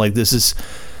Evolutions, I'm like, this is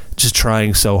just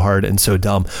trying so hard and so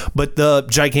dumb. But the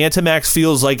Gigantamax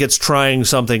feels like it's trying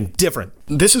something different.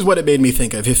 This is what it made me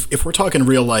think of. If we're talking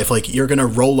real life, like you're going to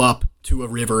roll up to a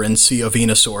river and see a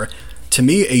Venusaur. To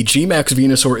me, a Gmax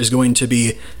Venusaur is going to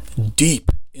be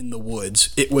deep in the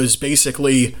woods. It was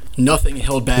basically nothing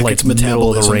held back its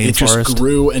metabolism. It just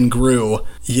grew and grew.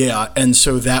 Yeah, and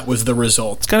so that was the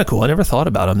result. It's kind of cool. I never thought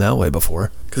about him that way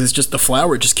before. Because it's just the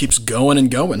flower. It just keeps going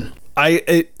and going.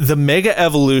 The Mega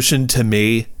Evolution to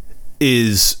me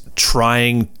is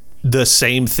trying the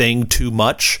same thing too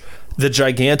much. The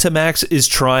Gigantamax is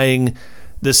trying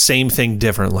the same thing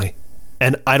differently.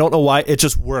 And I don't know why, it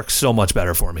just works so much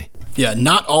better for me. Yeah,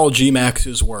 not all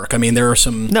Gmaxes work. I mean, there are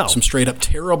some straight up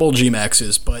terrible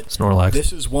Gmaxes, but Snorlax.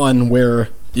 This is one where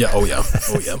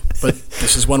but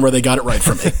this is one where they got it right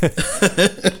for me.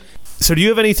 So do you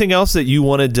have anything else that you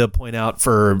wanted to point out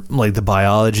for like the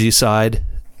biology side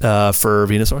for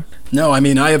Venusaur? No, I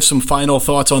mean, I have some final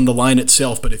thoughts on the line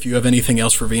itself, but if you have anything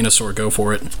else for Venusaur, go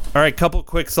for it. All right, couple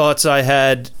quick thoughts I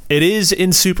had. It is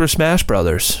in Super Smash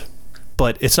Brothers,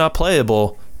 but it's not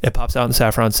playable. It pops out in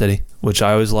Saffron City, which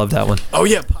I always loved that one. Oh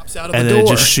yeah, it pops out of the door. And then it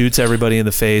just shoots everybody in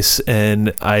the face.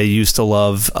 And I used to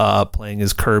love playing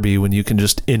as Kirby when you can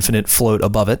just infinite float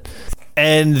above it.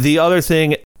 And the other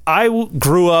thing, I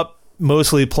grew up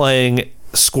mostly playing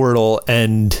Squirtle,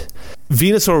 and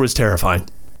Venusaur was terrifying.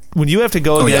 When you have to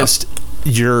go against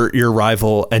your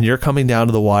rival and you're coming down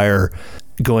to the wire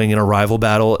going in a rival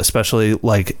battle, especially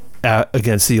like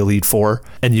against the Elite Four,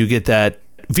 and you get that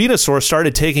Venusaur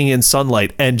started taking in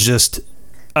sunlight and just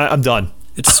I'm done.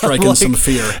 It's striking some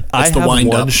fear. I That's the have wind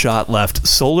one up. shot left.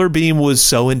 Solar Beam was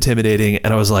so intimidating,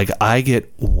 and I was like, I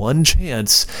get one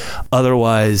chance.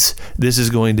 Otherwise, this is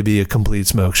going to be a complete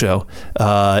smoke show.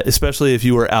 Especially if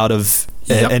you were out of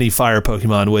any fire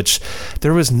Pokemon, which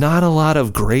there was not a lot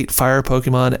of great fire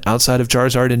Pokemon outside of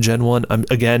Charizard in Gen 1.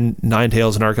 Again,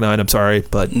 Ninetales and Arcanine, I'm sorry,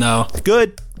 but No.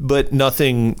 good, but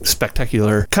nothing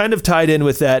spectacular. Kind of tied in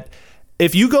with that,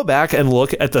 if you go back and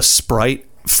look at the sprite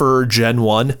for Gen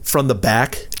 1 from the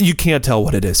back, you can't tell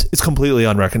what it is. It's completely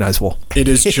unrecognizable. It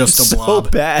is just It's a blob.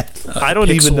 so bad. I don't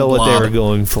even pixel know what they blob. were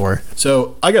going for.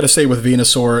 So I got to say with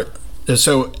Venusaur,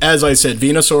 so as I said,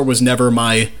 Venusaur was never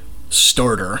my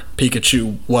starter.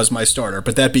 Pikachu was my starter.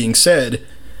 But that being said,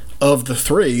 of the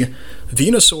three,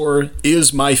 Venusaur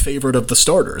is my favorite of the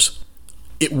starters.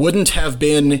 It wouldn't have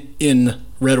been in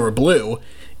Red or Blue.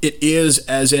 It is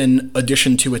as an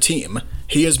addition to a team.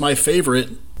 He is my favorite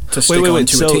to stick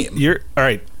onto So a team. you're all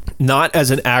right. Not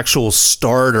as an actual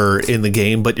starter in the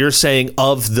game, but you're saying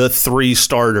of the three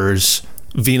starters,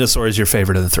 Venusaur is your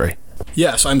favorite of the three.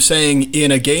 Yes, I'm saying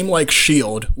in a game like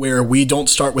Shield, where we don't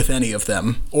start with any of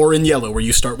them, or in Yellow, where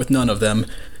you start with none of them,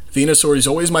 Venusaur is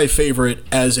always my favorite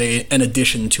as an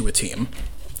addition to a team.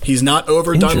 He's not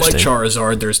overdone like Interesting.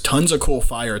 Charizard. There's tons of cool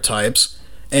fire types,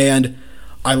 and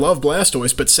I love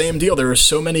Blastoise, but same deal. There are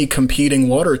so many competing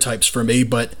water types for me,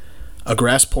 but a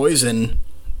Grass Poison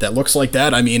that looks like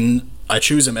that, I mean, I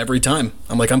choose him every time.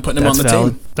 I'm like, I'm putting him on the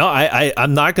valid. team. No,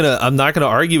 I'm not gonna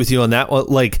argue with you on that one.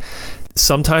 Like,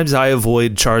 sometimes I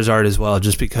avoid Charizard as well,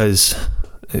 just because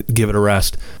give it a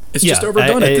rest. It's just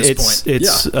overdone at this point.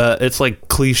 It's like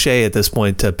cliche at this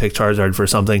point to pick Charizard for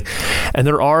something, and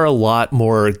there are a lot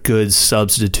more good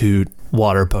substitute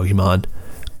water Pokemon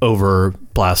over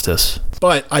Blastus.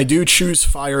 But I do choose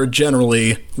fire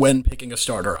generally when picking a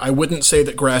starter. I wouldn't say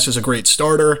that grass is a great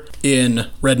starter. In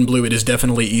Red and Blue, it is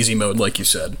definitely easy mode, like you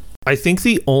said. I think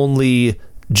the only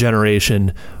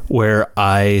generation where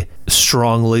I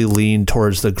strongly lean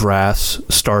towards the grass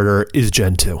starter is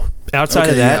Gen 2. Outside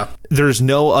of that, there's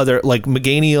no other, like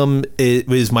Meganium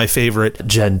is my favorite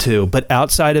Gen 2, but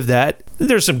outside of that,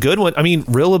 there's some good ones. I mean,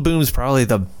 Rillaboom's probably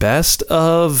the best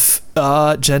of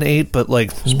Gen 8, but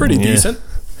like... It's pretty decent.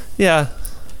 Yeah,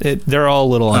 they're all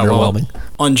a little underwhelming. Well,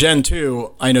 on Gen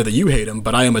 2, I know that you hate him,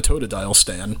 but I am a Totodile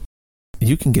stan.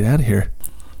 You can get out of here.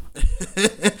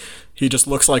 He just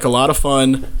looks like a lot of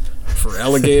fun. For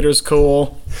alligators,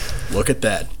 cool. Look at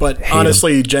that. But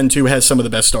honestly, Gen 2 has some of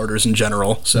the best starters in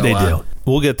general. So they do.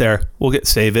 We'll get there.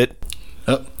 Save it.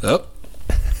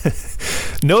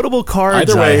 Notable cards.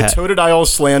 Either way, Totodile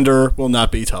slander will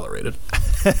not be tolerated.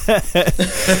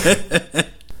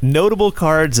 Notable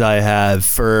cards I have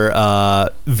for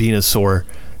Venusaur.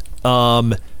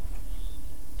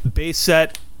 Base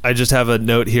set, I just have a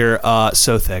note here.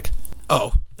 So thick.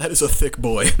 Oh, that is a thick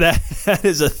boy. That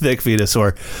is a thick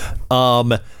Venusaur.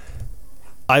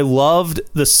 I loved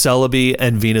the Celebi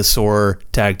and Venusaur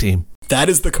tag team. That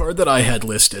is the card that I had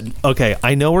listed. Okay,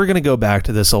 I know we're going to go back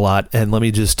to this a lot, and let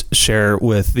me just share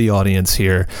with the audience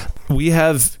here. We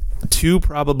have two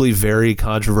probably very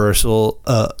controversial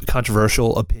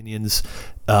opinions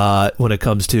when it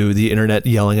comes to the internet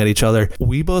yelling at each other.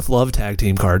 We both love tag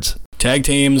team cards. Tag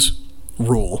teams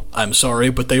rule. I'm sorry,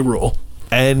 but they rule.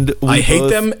 And I hate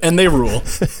them, and they rule.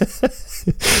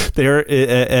 They're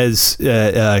as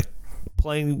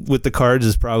playing with the cards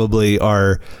is probably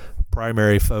our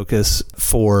primary focus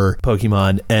for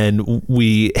Pokemon, and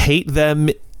we hate them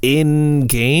in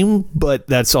game, but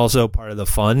that's also part of the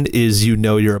fun. Is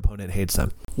your opponent hates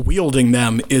them. Wielding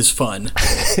them is fun.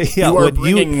 Yeah,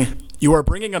 you are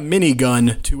bringing a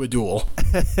minigun to a duel.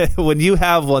 When you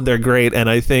have one, they're great, and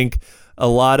I think a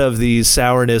lot of the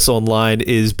sourness online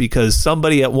is because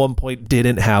somebody at one point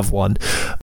didn't have one.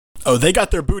 Oh, they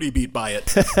got their booty beat by it.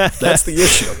 That's the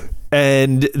issue.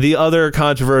 And the other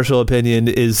controversial opinion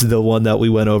is the one that we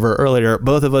went over earlier.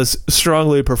 Both of us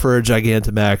strongly prefer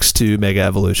Gigantamax to Mega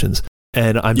Evolutions,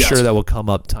 and I'm sure that will come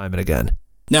up time and again.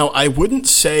 Now, I wouldn't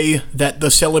say that the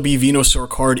Celebi Venusaur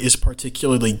card is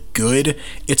particularly good.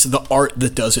 It's the art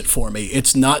that does it for me.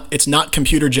 It's not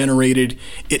computer generated.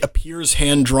 It appears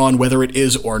hand drawn whether it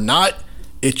is or not.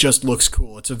 It just looks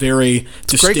cool. It's a very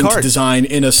distinct design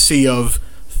in a sea of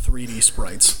 3D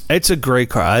sprites. It's a great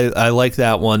card. I like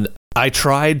that one. I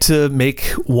tried to make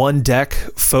one deck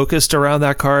focused around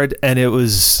that card, and it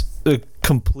was a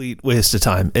complete waste of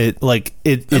time.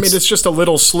 It's just a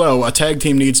little slow. A tag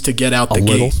team needs to get out the gate.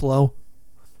 A little slow?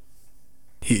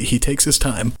 He takes his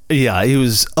time. Yeah, he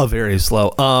was very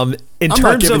slow. I'm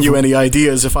not giving you any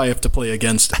ideas if I have to play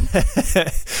against him.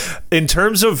 In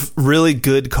terms of really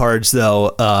good cards, though,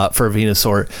 for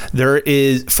Venusaur, there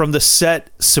is, from the set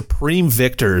Supreme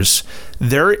Victors,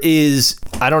 there is,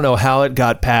 I don't know how it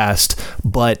got passed,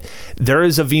 but there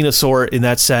is a Venusaur in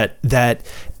that set that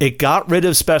it got rid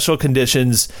of special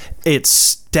conditions, it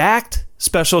stacked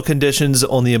special conditions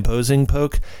on the imposing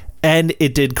poke, and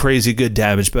it did crazy good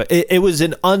damage, but it was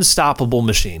an unstoppable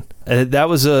machine. That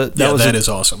is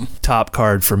awesome. Top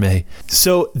card for me.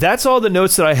 So that's all the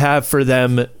notes that I have for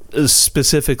them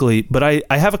specifically, but I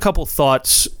have a couple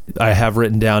thoughts I have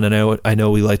written down, and I know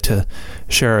we like to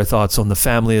share our thoughts on the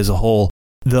family as a whole.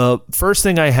 The first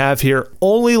thing I have here,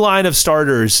 only line of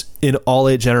starters in all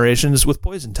 8 generations with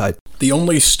poison type. The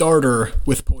only starter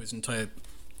with poison type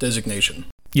designation.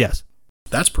 Yes.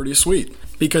 That's pretty sweet,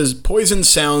 because poison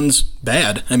sounds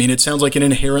bad. I mean, it sounds like an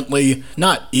inherently,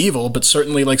 not evil, but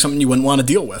certainly like something you wouldn't want to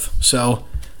deal with. So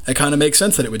it kind of makes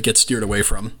sense that it would get steered away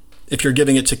from if you're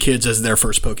giving it to kids as their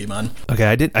first Pokemon. Okay,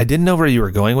 I didn't know where you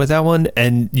were going with that one,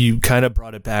 and you kind of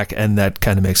brought it back, and that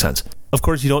kind of makes sense. Of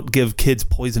course, you don't give kids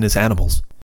poisonous animals.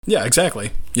 Yeah,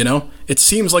 exactly. You know, it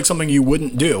seems like something you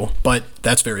wouldn't do, but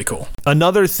that's very cool.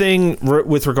 Another thing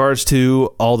with regards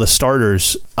to all the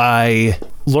starters, I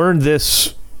learned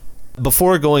this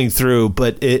before going through,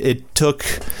 but it took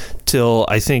till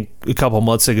I think a couple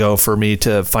months ago for me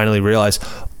to finally realize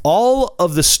all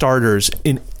of the starters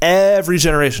in every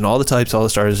generation, all the types, all the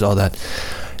starters, all that,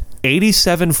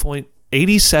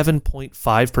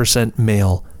 87.5%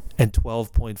 male and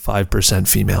 12.5%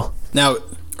 female. Now,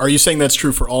 are you saying that's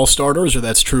true for all starters, or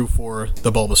that's true for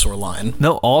the Bulbasaur line?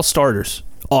 No, all starters,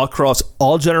 all across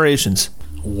all generations.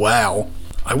 Wow.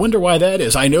 I wonder why that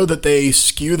is. I know that they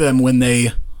skew them when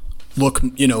they look,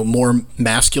 more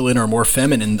masculine or more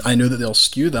feminine. I know that they'll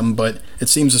skew them, but it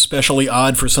seems especially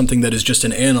odd for something that is just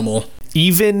an animal.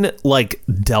 Even like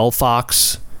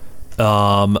Delphox,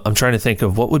 I'm trying to think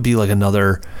of what would be like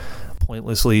another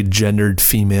pointlessly gendered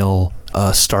female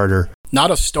starter. Not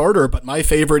a starter, but my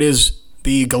favorite is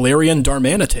the Galarian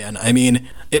Darmanitan. I mean,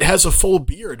 it has a full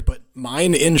beard, but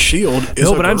mine in Shield is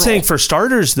No, a but girl. I'm saying for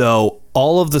starters, though,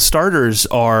 all of the starters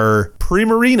are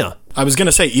Primarina. I was going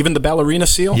to say, even the Ballerina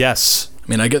Seal? Yes. I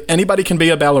mean, I guess anybody can be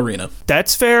a ballerina.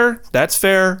 That's fair. That's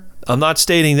fair. I'm not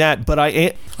stating that, but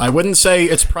I wouldn't say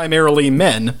it's primarily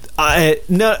men. I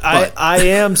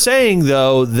am saying,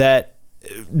 though, that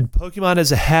Pokemon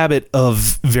has a habit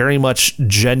of very much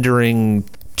gendering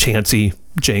Chansey,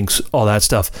 Jinx, all that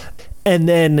stuff. And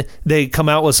then they come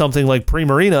out with something like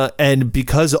Primarina, and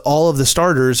because all of the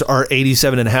starters are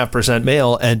 87.5%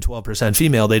 male and 12%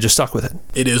 female, they just stuck with it.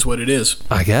 It is what it is.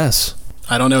 I guess.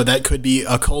 I don't know. That could be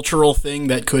a cultural thing.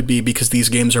 That could be because these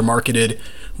games are marketed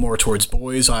more towards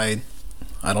boys. I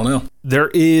don't know. There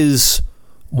is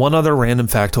one other random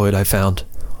factoid I found.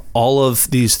 All of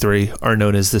these 3 are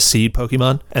known as the seed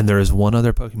Pokemon, and there is one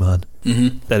other Pokemon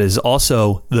that is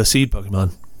also the seed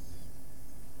Pokemon.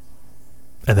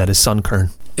 And that is Sunkern.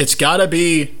 It's gotta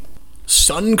be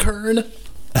Sunkern?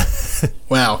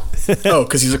 Wow. Oh,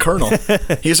 because he's a colonel.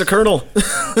 He's a colonel.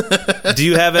 Do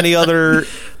you have any other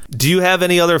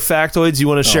factoids you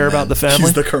want to share about the family?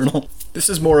 He's the colonel. This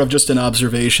is more of just an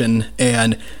observation,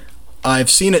 and I've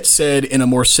seen it said in a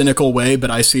more cynical way, but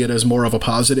I see it as more of a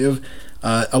positive.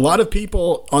 A lot of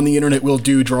people on the internet will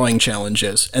do drawing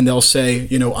challenges, and they'll say,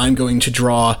 I'm going to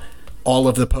draw all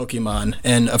of the Pokemon,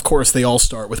 and of course they all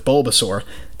start with Bulbasaur,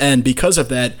 and because of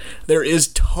that there is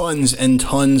tons and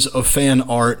tons of fan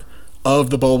art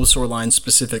of the Bulbasaur line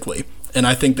specifically, and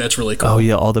I think that's really cool. Oh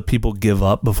yeah, all the people give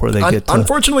up before they get to...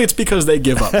 Unfortunately, it's because they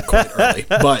give up quite early,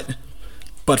 but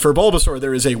for Bulbasaur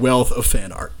there is a wealth of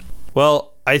fan art.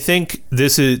 Well, I think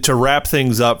this is, to wrap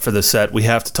things up for the set, we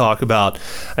have to talk about,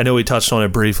 I know we touched on it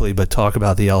briefly, but talk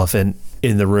about the elephant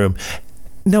in the room.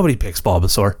 Nobody picks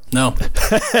Bulbasaur. No. No,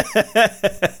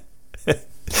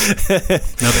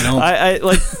 they don't. I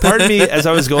like, part of me as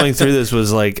I was going through this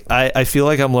was like, I feel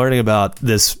like I'm learning about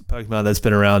this Pokemon that's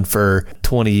been around for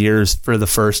 20 years for the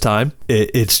first time.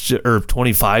 Or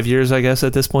 25 years, I guess,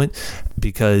 at this point,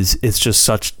 because it's just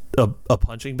such a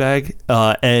punching bag.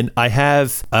 And I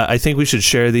think we should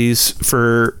share these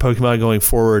for Pokemon going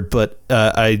forward, but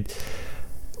I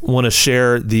want to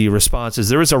share the responses.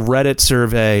 There was a Reddit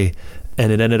survey, and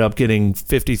it ended up getting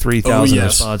 53,000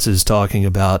 responses talking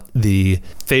about the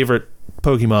favorite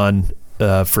Pokemon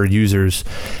for users,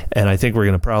 and I think we're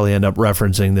going to probably end up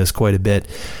referencing this quite a bit.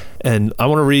 And I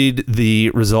want to read the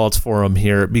results for them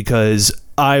here because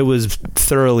I was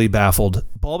thoroughly baffled.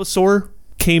 Bulbasaur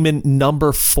came in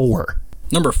number 4.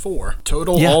 Number 4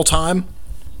 total all time.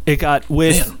 It got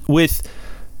with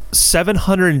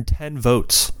 710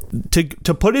 votes.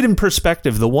 To put it in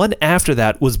perspective, the one after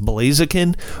that was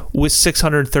Blaziken with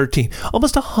 613.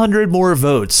 Almost 100 more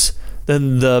votes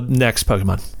than the next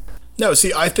Pokemon. No,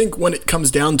 see, I think when it comes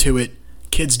down to it,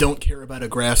 kids don't care about a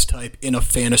grass type in a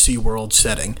fantasy world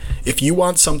setting. If you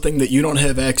want something that you don't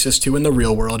have access to in the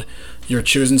real world, you're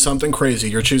choosing something crazy.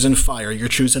 You're choosing fire. You're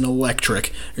choosing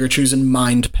electric. You're choosing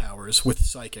mind powers with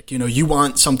psychic. You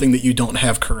want something that you don't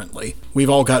have currently. We've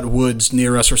all got woods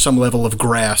near us or some level of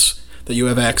grass that you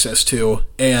have access to,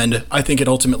 and I think it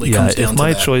ultimately comes down to that. If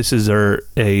my choices are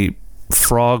a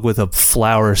frog with a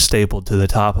flower stapled to the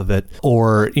top of it,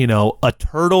 or a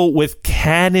turtle with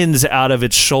cannons out of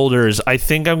its shoulders, I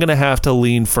think I'm gonna have to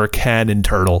lean for cannon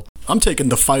turtle. I'm taking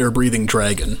the fire-breathing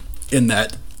dragon in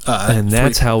that and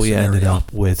that's how we ended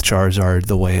up with Charizard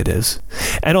the way it is.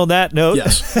 And on that note,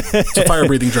 yes, it's a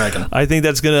fire-breathing dragon. I think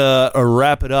that's gonna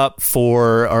wrap it up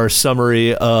for our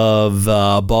summary of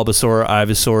Bulbasaur,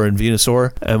 Ivysaur, and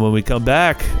Venusaur. And when we come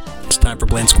back, it's time for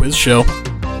Blaine's Quiz Show.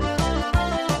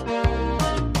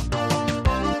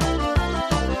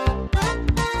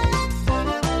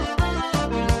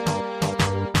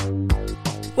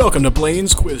 Welcome to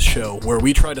Blaine's Quiz Show, where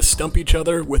we try to stump each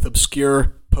other with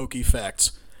obscure Poke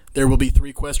facts. There will be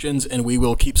 3 questions, and we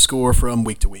will keep score from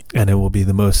week to week. And it will be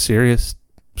the most serious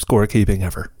scorekeeping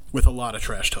ever. With a lot of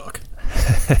trash talk.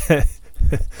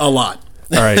 A lot.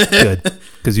 All right, good,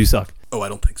 because you suck. Oh, I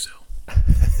don't think so.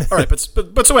 All right,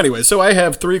 but so anyway, so I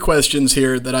have 3 questions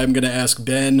here that I'm going to ask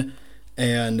Ben,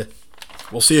 and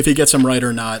we'll see if he gets them right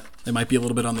or not. They might be a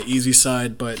little bit on the easy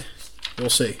side, but we'll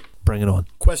see. Bring it on.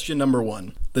 Question number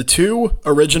 1. The 2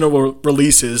 original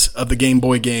releases of the Game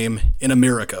Boy game in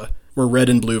America were red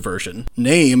and blue version.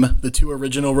 Name the 2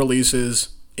 original releases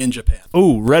in Japan.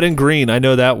 Ooh, red and green. I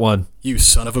know that one. You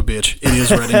son of a bitch. It is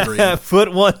red and green.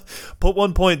 Put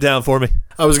 1 point down for me.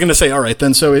 I was going to say, all right,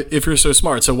 then, so if you're so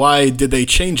smart, so why did they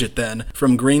change it then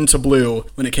from green to blue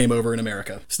when it came over in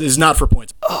America? This is not for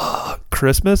points.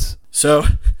 Christmas? So,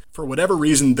 for whatever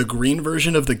reason, the green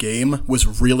version of the game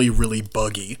was really, really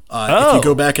buggy. If you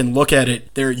go back and look at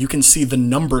it, there you can see the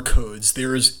number codes.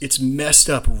 It's messed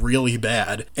up really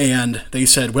bad. And they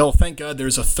said, well, thank God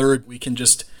there's a 3rd we can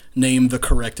just name the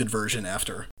corrected version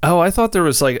after. Oh, I thought there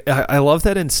was I love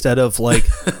that instead of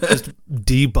just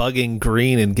debugging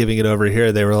green and giving it over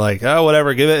here, they were like, oh,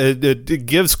 whatever, give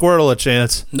Squirtle a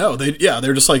chance. No,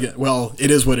 they're just like, well,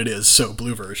 it is what it is, so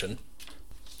blue version.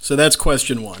 So that's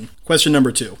question 1. Question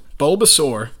number 2.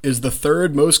 Bulbasaur is the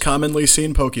 3rd most commonly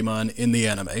seen Pokemon in the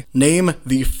anime. Name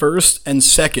the 1st and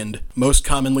 2nd most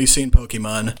commonly seen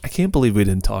Pokemon. I can't believe we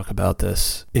didn't talk about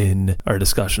this in our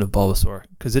discussion of Bulbasaur,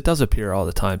 because it does appear all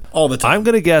the time. All the time. I'm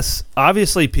going to guess,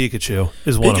 obviously, Pikachu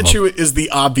is one of them. Pikachu is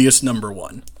the obvious number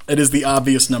 1. It is the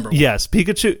obvious number 1. Yes,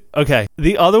 Pikachu. Okay.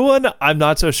 The other one, I'm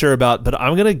not so sure about, but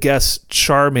I'm going to guess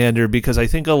Charmander, because I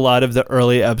think a lot of the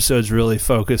early episodes really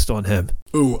focused on him.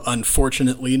 Ooh,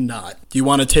 unfortunately not. Do you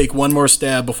want to take one more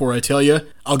stab before I tell you?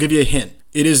 I'll give you a hint.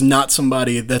 It is not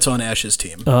somebody that's on Ash's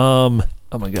team. Oh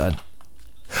my God.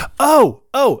 Meowth.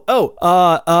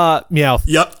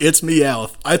 Yep, it's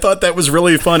Meowth. I thought that was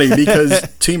really funny because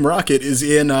Team Rocket is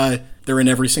they're in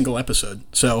every single episode.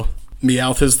 So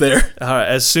Meowth is there. All right.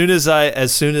 As soon as I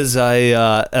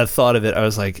thought of it, I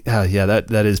was like, oh yeah,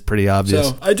 that is pretty obvious.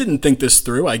 So I didn't think this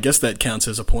through. I guess that counts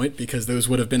as a point because those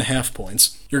would have been half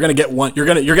points. You're gonna get one. You're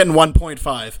getting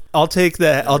 1.5. I'll take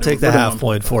the half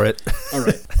point for it. All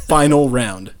right. Final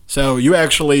round. So you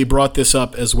actually brought this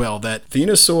up as well, that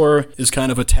Venusaur is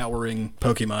kind of a towering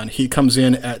Pokemon. He comes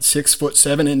in at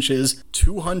 6'7",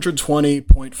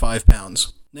 220.5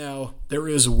 pounds. Now, there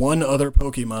is one other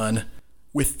Pokemon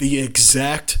with the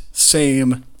exact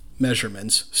same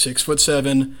measurements,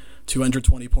 6'7",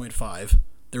 220.5.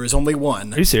 There is only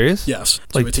one. Are you serious? Yes.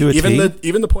 Like so to a even T? the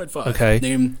 0.5. Okay.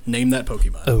 Name that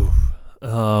Pokemon.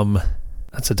 Oh,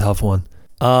 that's a tough one.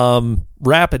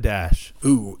 Rapidash.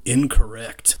 Ooh,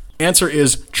 incorrect. Answer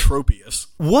is Tropius.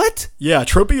 What? Yeah,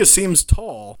 Tropius seems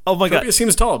tall. Oh my God. Tropius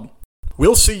seems tall.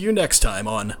 We'll see you next time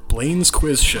on Blaine's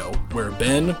Quiz Show, where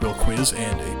Ben will quiz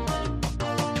Andy.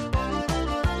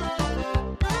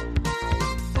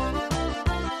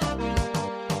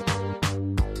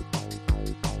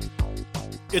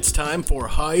 It's time for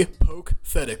High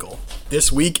Pokethetical.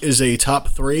 This week is a top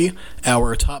 3,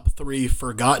 our top 3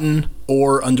 forgotten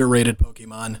or underrated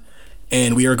Pokemon,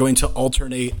 and we are going to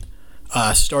alternate,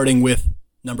 starting with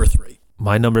number 3.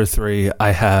 My number 3,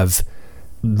 I have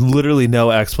literally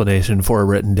no explanation for it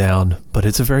written down, but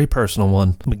it's a very personal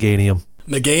one. Meganium.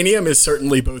 Meganium is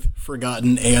certainly both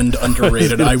forgotten and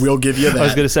underrated. I will give you that. I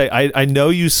was going to say, I know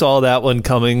you saw that one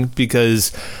coming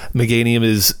because Meganium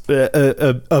is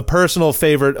a personal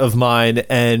favorite of mine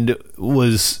and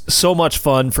was so much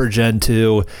fun for Gen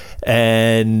 2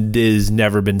 and is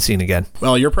never been seen again.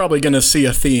 Well, you're probably going to see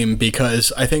a theme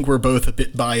because I think we're both a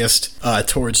bit biased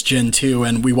towards Gen 2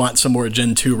 and we want some more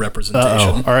Gen 2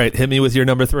 representation. All right, hit me with your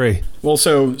number 3. Well,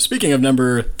 so speaking of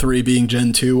number 3 being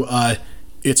Gen 2,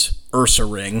 it's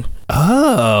Ursaring.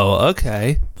 Oh,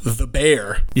 okay. The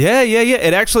bear. Yeah.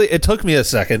 It took me a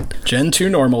second. Gen 2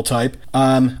 normal type.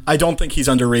 I don't think he's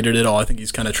underrated at all. I think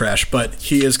he's kind of trash, but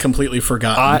he is completely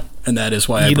forgotten, and that is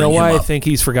why I bring him up. You know why I think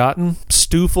he's forgotten?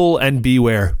 Stoofle and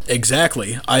Beware.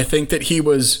 Exactly. I think that he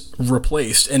was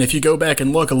replaced, and if you go back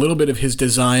and look, a little bit of his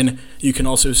design you can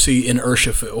also see in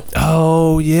Urshifu.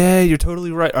 Oh, yeah, you're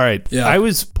totally right. All right. Yeah. I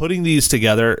was putting these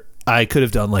together. I could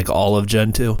have done like all of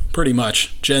Gen 2. Pretty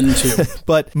much. Gen 2.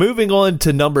 But moving on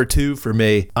to number 2 for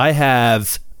me, I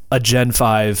have a Gen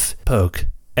 5 Poke.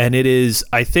 And it is,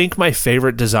 I think, my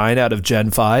favorite design out of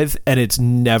Gen 5, and it's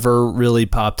never really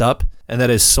popped up, and that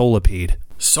is Solipede.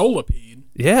 Solipede?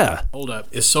 Yeah. Hold up.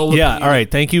 Is Solipede... Yeah, all right.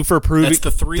 Thank you for proving... That's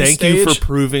the 3-stage? Thank you for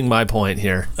proving my point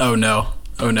here. Oh, no.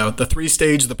 The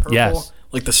 3-stage, the purple? Yes.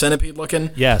 Like the centipede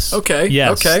looking? Yes. Okay.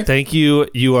 Yes. Okay. Thank you.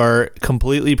 You are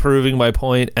completely proving my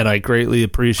point, and I greatly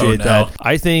appreciate that.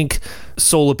 I think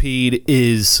Solipede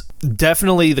is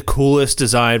definitely the coolest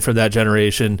design from that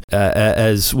generation,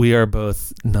 as we are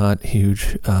both not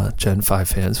huge Gen 5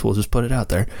 fans. We'll just put it out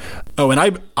there. Oh,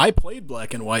 and I played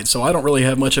Black and White, so I don't really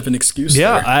have much of an excuse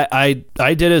there. Yeah,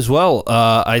 I did as well.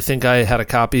 I think I had a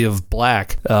copy of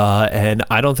Black, and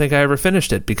I don't think I ever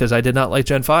finished it because I did not like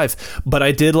Gen 5, but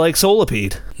I did like Solipede.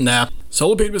 Nah.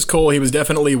 Solipede was cool. He was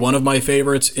definitely one of my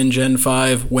favorites in Gen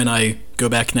 5 when I go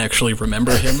back and actually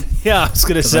remember him. Yeah, I was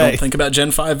going to say. I don't think about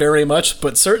Gen 5 very much,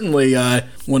 but certainly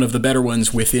one of the better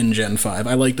ones within Gen 5.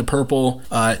 I like the purple.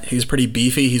 He's pretty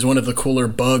beefy. He's one of the cooler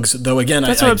bugs, though again,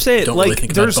 that's what I'm saying. Don't like, really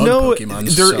think there's about bug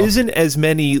Pokemon. There isn't as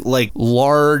many like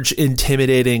large,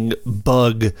 intimidating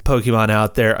bug Pokemon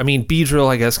out there. I mean, Beedrill,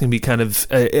 I guess, can be kind of.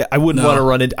 I wouldn't want to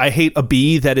run it. I hate a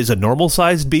bee that is a normal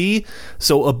sized bee,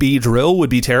 so a Beedrill would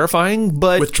be terrifying.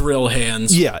 But with drill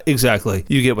hands. Yeah, exactly.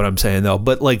 You get what I'm saying, though.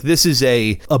 But like, this is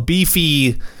a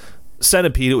beefy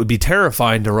centipede. It would be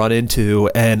terrifying to run into,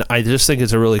 and I just think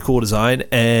it's a really cool design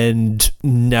and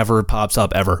never pops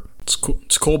up ever. It's cool.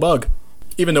 It's a cool bug.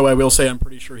 Even though I will say I'm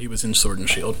pretty sure he was in Sword and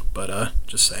Shield, but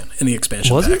just saying, in the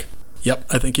expansion was pack. He? Yep,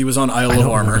 I think he was on Isle of I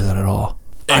don't Armor. remember that at all.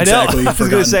 Exactly. I know. I was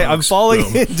going to say, I'm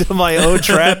falling into my own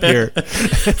trap here.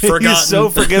 Forgotten. He's so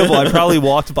forgettable. I probably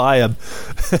walked by him.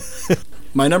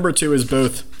 My number 2 is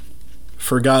both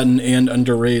forgotten and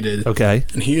underrated. Okay.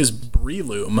 And he is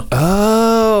Breloom.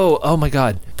 Oh my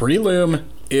God. Breloom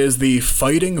is the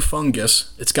fighting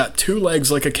fungus. It's got 2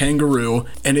 legs like a kangaroo,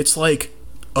 and it's like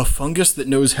a fungus that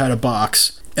knows how to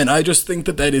box. And I just think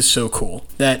that is so cool.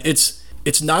 That it's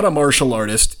not a martial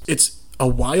artist. It's a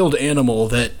wild animal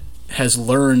that has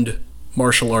learned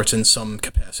martial arts in some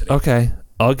capacity. Okay.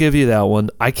 I'll give you that one.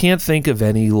 I can't think of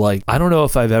any, like, I don't know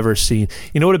if I've ever seen,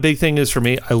 you know what a big thing is for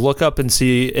me? I look up and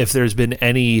see if there's been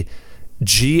any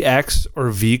GX or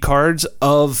V cards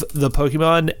of the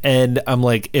Pokemon, and I'm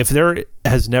like, if there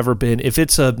has never been, if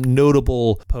it's a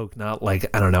notable poke, not like,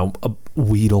 I don't know, a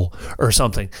Weedle or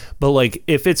something, but like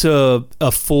if it's a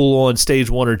full-on stage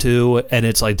 1 or 2 and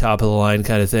it's like top of the line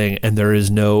kind of thing and there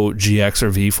is no GX or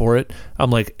V for it,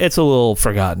 I'm like, it's a little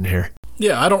forgotten here.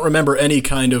 Yeah, I don't remember any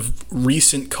kind of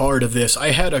recent card of this.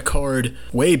 I had a card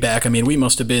way back. I mean, we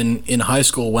must have been in high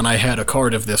school when I had a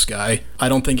card of this guy. I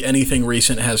don't think anything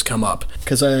recent has come up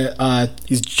because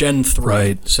he's Gen 3.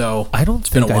 Right. So I don't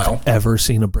think I've ever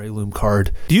seen a Breloom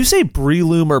card. Do you say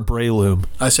Breloom or Breloom?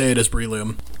 I say it as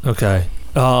Breloom. Okay.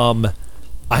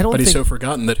 I don't. But he's so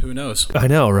forgotten that who knows? I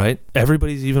know, right?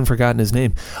 Everybody's even forgotten his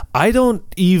name. I don't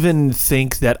even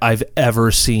think that I've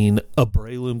ever seen a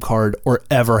Breloom card or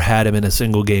ever had him in a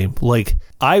single game. Like,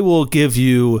 I will give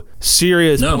you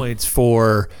serious points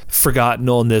for forgotten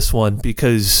on this one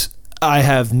because I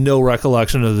have no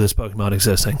recollection of this Pokemon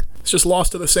existing. It's just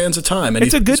lost to the sands of time. And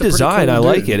it's a good design. Cool, I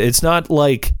like it. It's not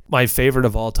like my favorite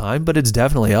of all time, but it's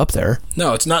definitely up there.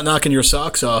 No, it's not knocking your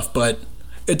socks off, but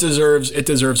it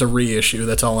deserves a reissue.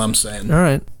 That's all I'm saying. All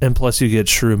right. And plus you get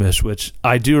Shroomish, which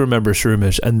I do remember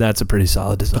Shroomish, and that's a pretty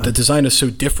solid design. But the design is so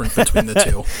different between the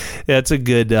two. Yeah, it's a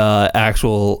good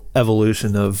actual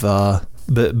evolution of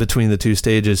between the two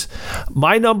stages.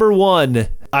 My number 1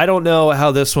 I don't know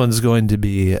how this one's going to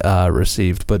be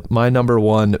received, but my number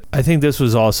one, I think this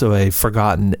was also a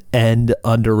forgotten and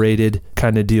underrated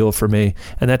kind of deal for me,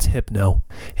 and that's Hypno.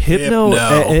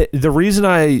 The reason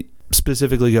I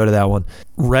specifically go to that one,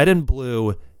 red and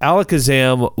blue,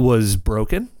 Alakazam was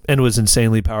broken and was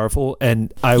insanely powerful,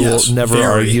 and I will never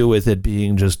argue with it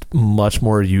being just much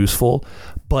more useful.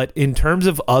 But in terms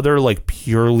of other like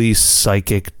purely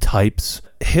psychic types,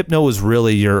 Hypno was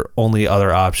really your only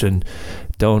other option.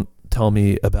 Don't tell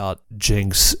me about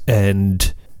Jinx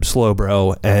and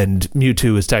Slowbro, and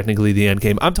Mewtwo is technically the end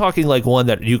game. I'm talking like one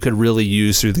that you could really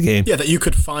use through the game. Yeah, that you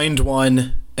could find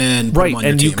one and put him on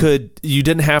your team. You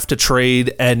didn't have to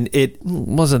trade, and it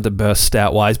wasn't the best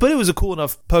stat wise, but it was a cool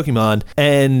enough Pokemon,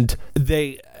 and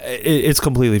it's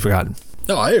completely forgotten.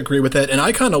 No, I agree with that, and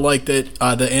I kind of like that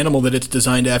the animal that it's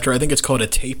designed after. I think it's called a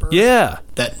tapir. Yeah,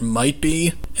 that might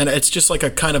be, and it's just like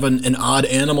a kind of an odd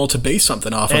animal to base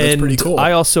something off of. It's pretty cool.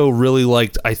 I also really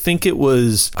liked, I think it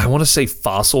was, I want to say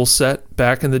Fossil Set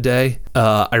back in the day.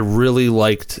 I really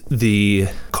liked the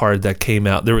card that came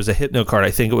out. There was a Hypno card,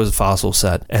 I think it was Fossil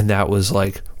Set, and that was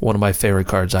like one of my favorite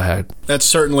cards I had. That's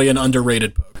certainly an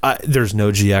underrated book. There's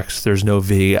no GX, there's no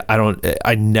V.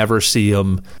 I never see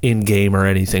them in game or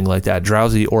anything like that,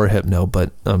 Drowsy or Hypno,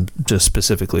 but I'm just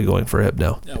specifically going for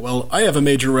Hypno. Yeah, well, I have a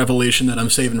major revelation that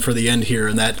I'm saving for the end here,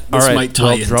 and that this might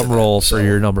tie into drum roll for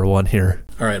your number one here.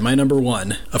 All right, my number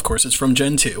one, of course it's from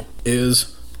Gen 2,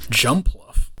 is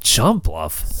Jumpluff.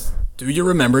 Jumpluff? Do you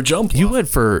remember Jumpluff? You went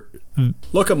for...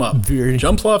 Look him up.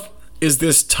 Jumpluff is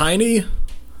this tiny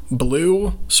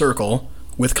blue circle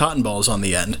with cotton balls on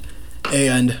the end.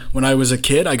 And when I was a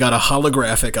kid, I got a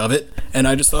holographic of it, and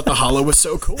I just thought the holo was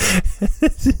so cool.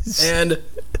 And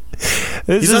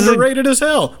he's underrated as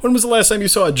hell. When was the last time you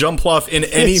saw a Jumpluff in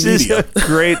any media? This is a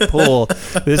great pull.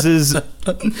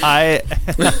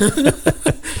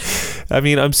 I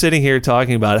mean, I'm sitting here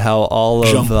talking about how all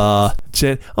of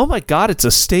oh my god, it's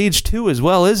a stage 2 as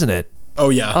well, isn't it? Oh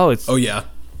yeah. Oh yeah.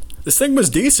 This thing was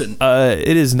decent.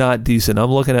 It is not decent. I'm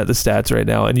looking at the stats right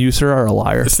now, and you, sir, are a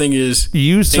liar. This thing is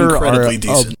incredibly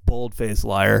decent. A bold-faced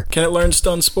liar. Can it learn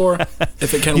Stun Spore?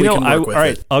 If it can, we can work with it. All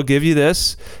right, I'll give you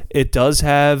this. It does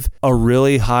have a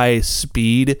really high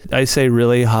speed. I say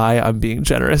really high. I'm being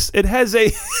generous. It has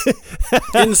a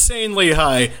insanely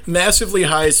high, massively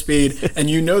high speed, and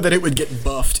you know that it would get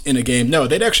buffed in a game. No,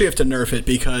 they'd actually have to nerf it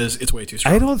because it's way too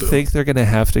strong. I don't think they're going to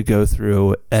have to go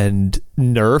through and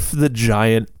nerf the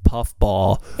giant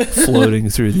puffball floating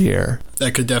through the air.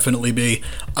 That could definitely be.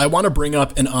 I want to bring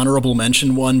up an honorable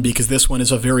mention one because this one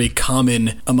is a very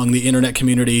common among the internet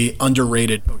community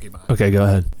underrated Pokemon. Okay, go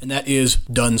ahead. And that is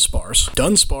Dunsparce.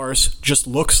 Dunsparce just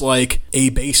looks like a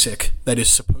basic that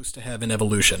is supposed to have an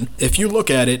evolution. If you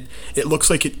look at it, it looks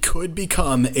like it could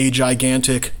become a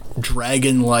gigantic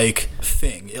dragon-like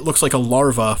thing. It looks like a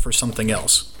larva for something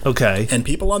else. Okay. And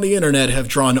people on the internet have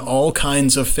drawn all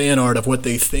kinds of fan art of what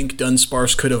they think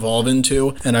Dunsparce could evolve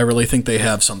into, and I really think they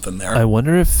have something there. I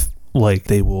wonder if, like,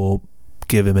 they will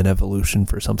give him an evolution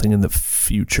for something in the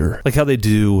future. Like how they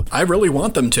do... I really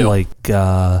want them to. Like,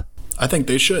 I think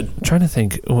they should. I'm trying to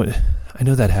think... I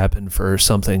know that happened for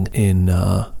something in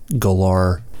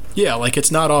Galar. Yeah, like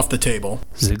it's not off the table.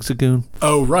 Zigzagoon?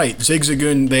 Oh, right.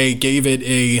 Zigzagoon, they gave it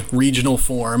a regional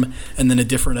form and then a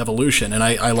different evolution, and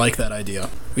I like that idea.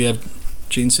 We have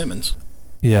Gene Simmons.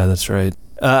 Yeah, that's right.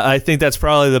 I think that's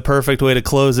probably the perfect way to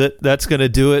close it. That's going to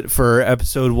do it for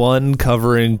episode 1,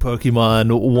 covering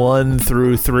Pokemon 1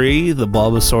 through 3, the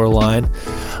Bulbasaur line.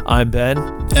 I'm Ben.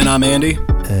 And I'm Andy.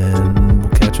 And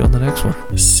we'll catch you on the next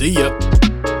one. See ya.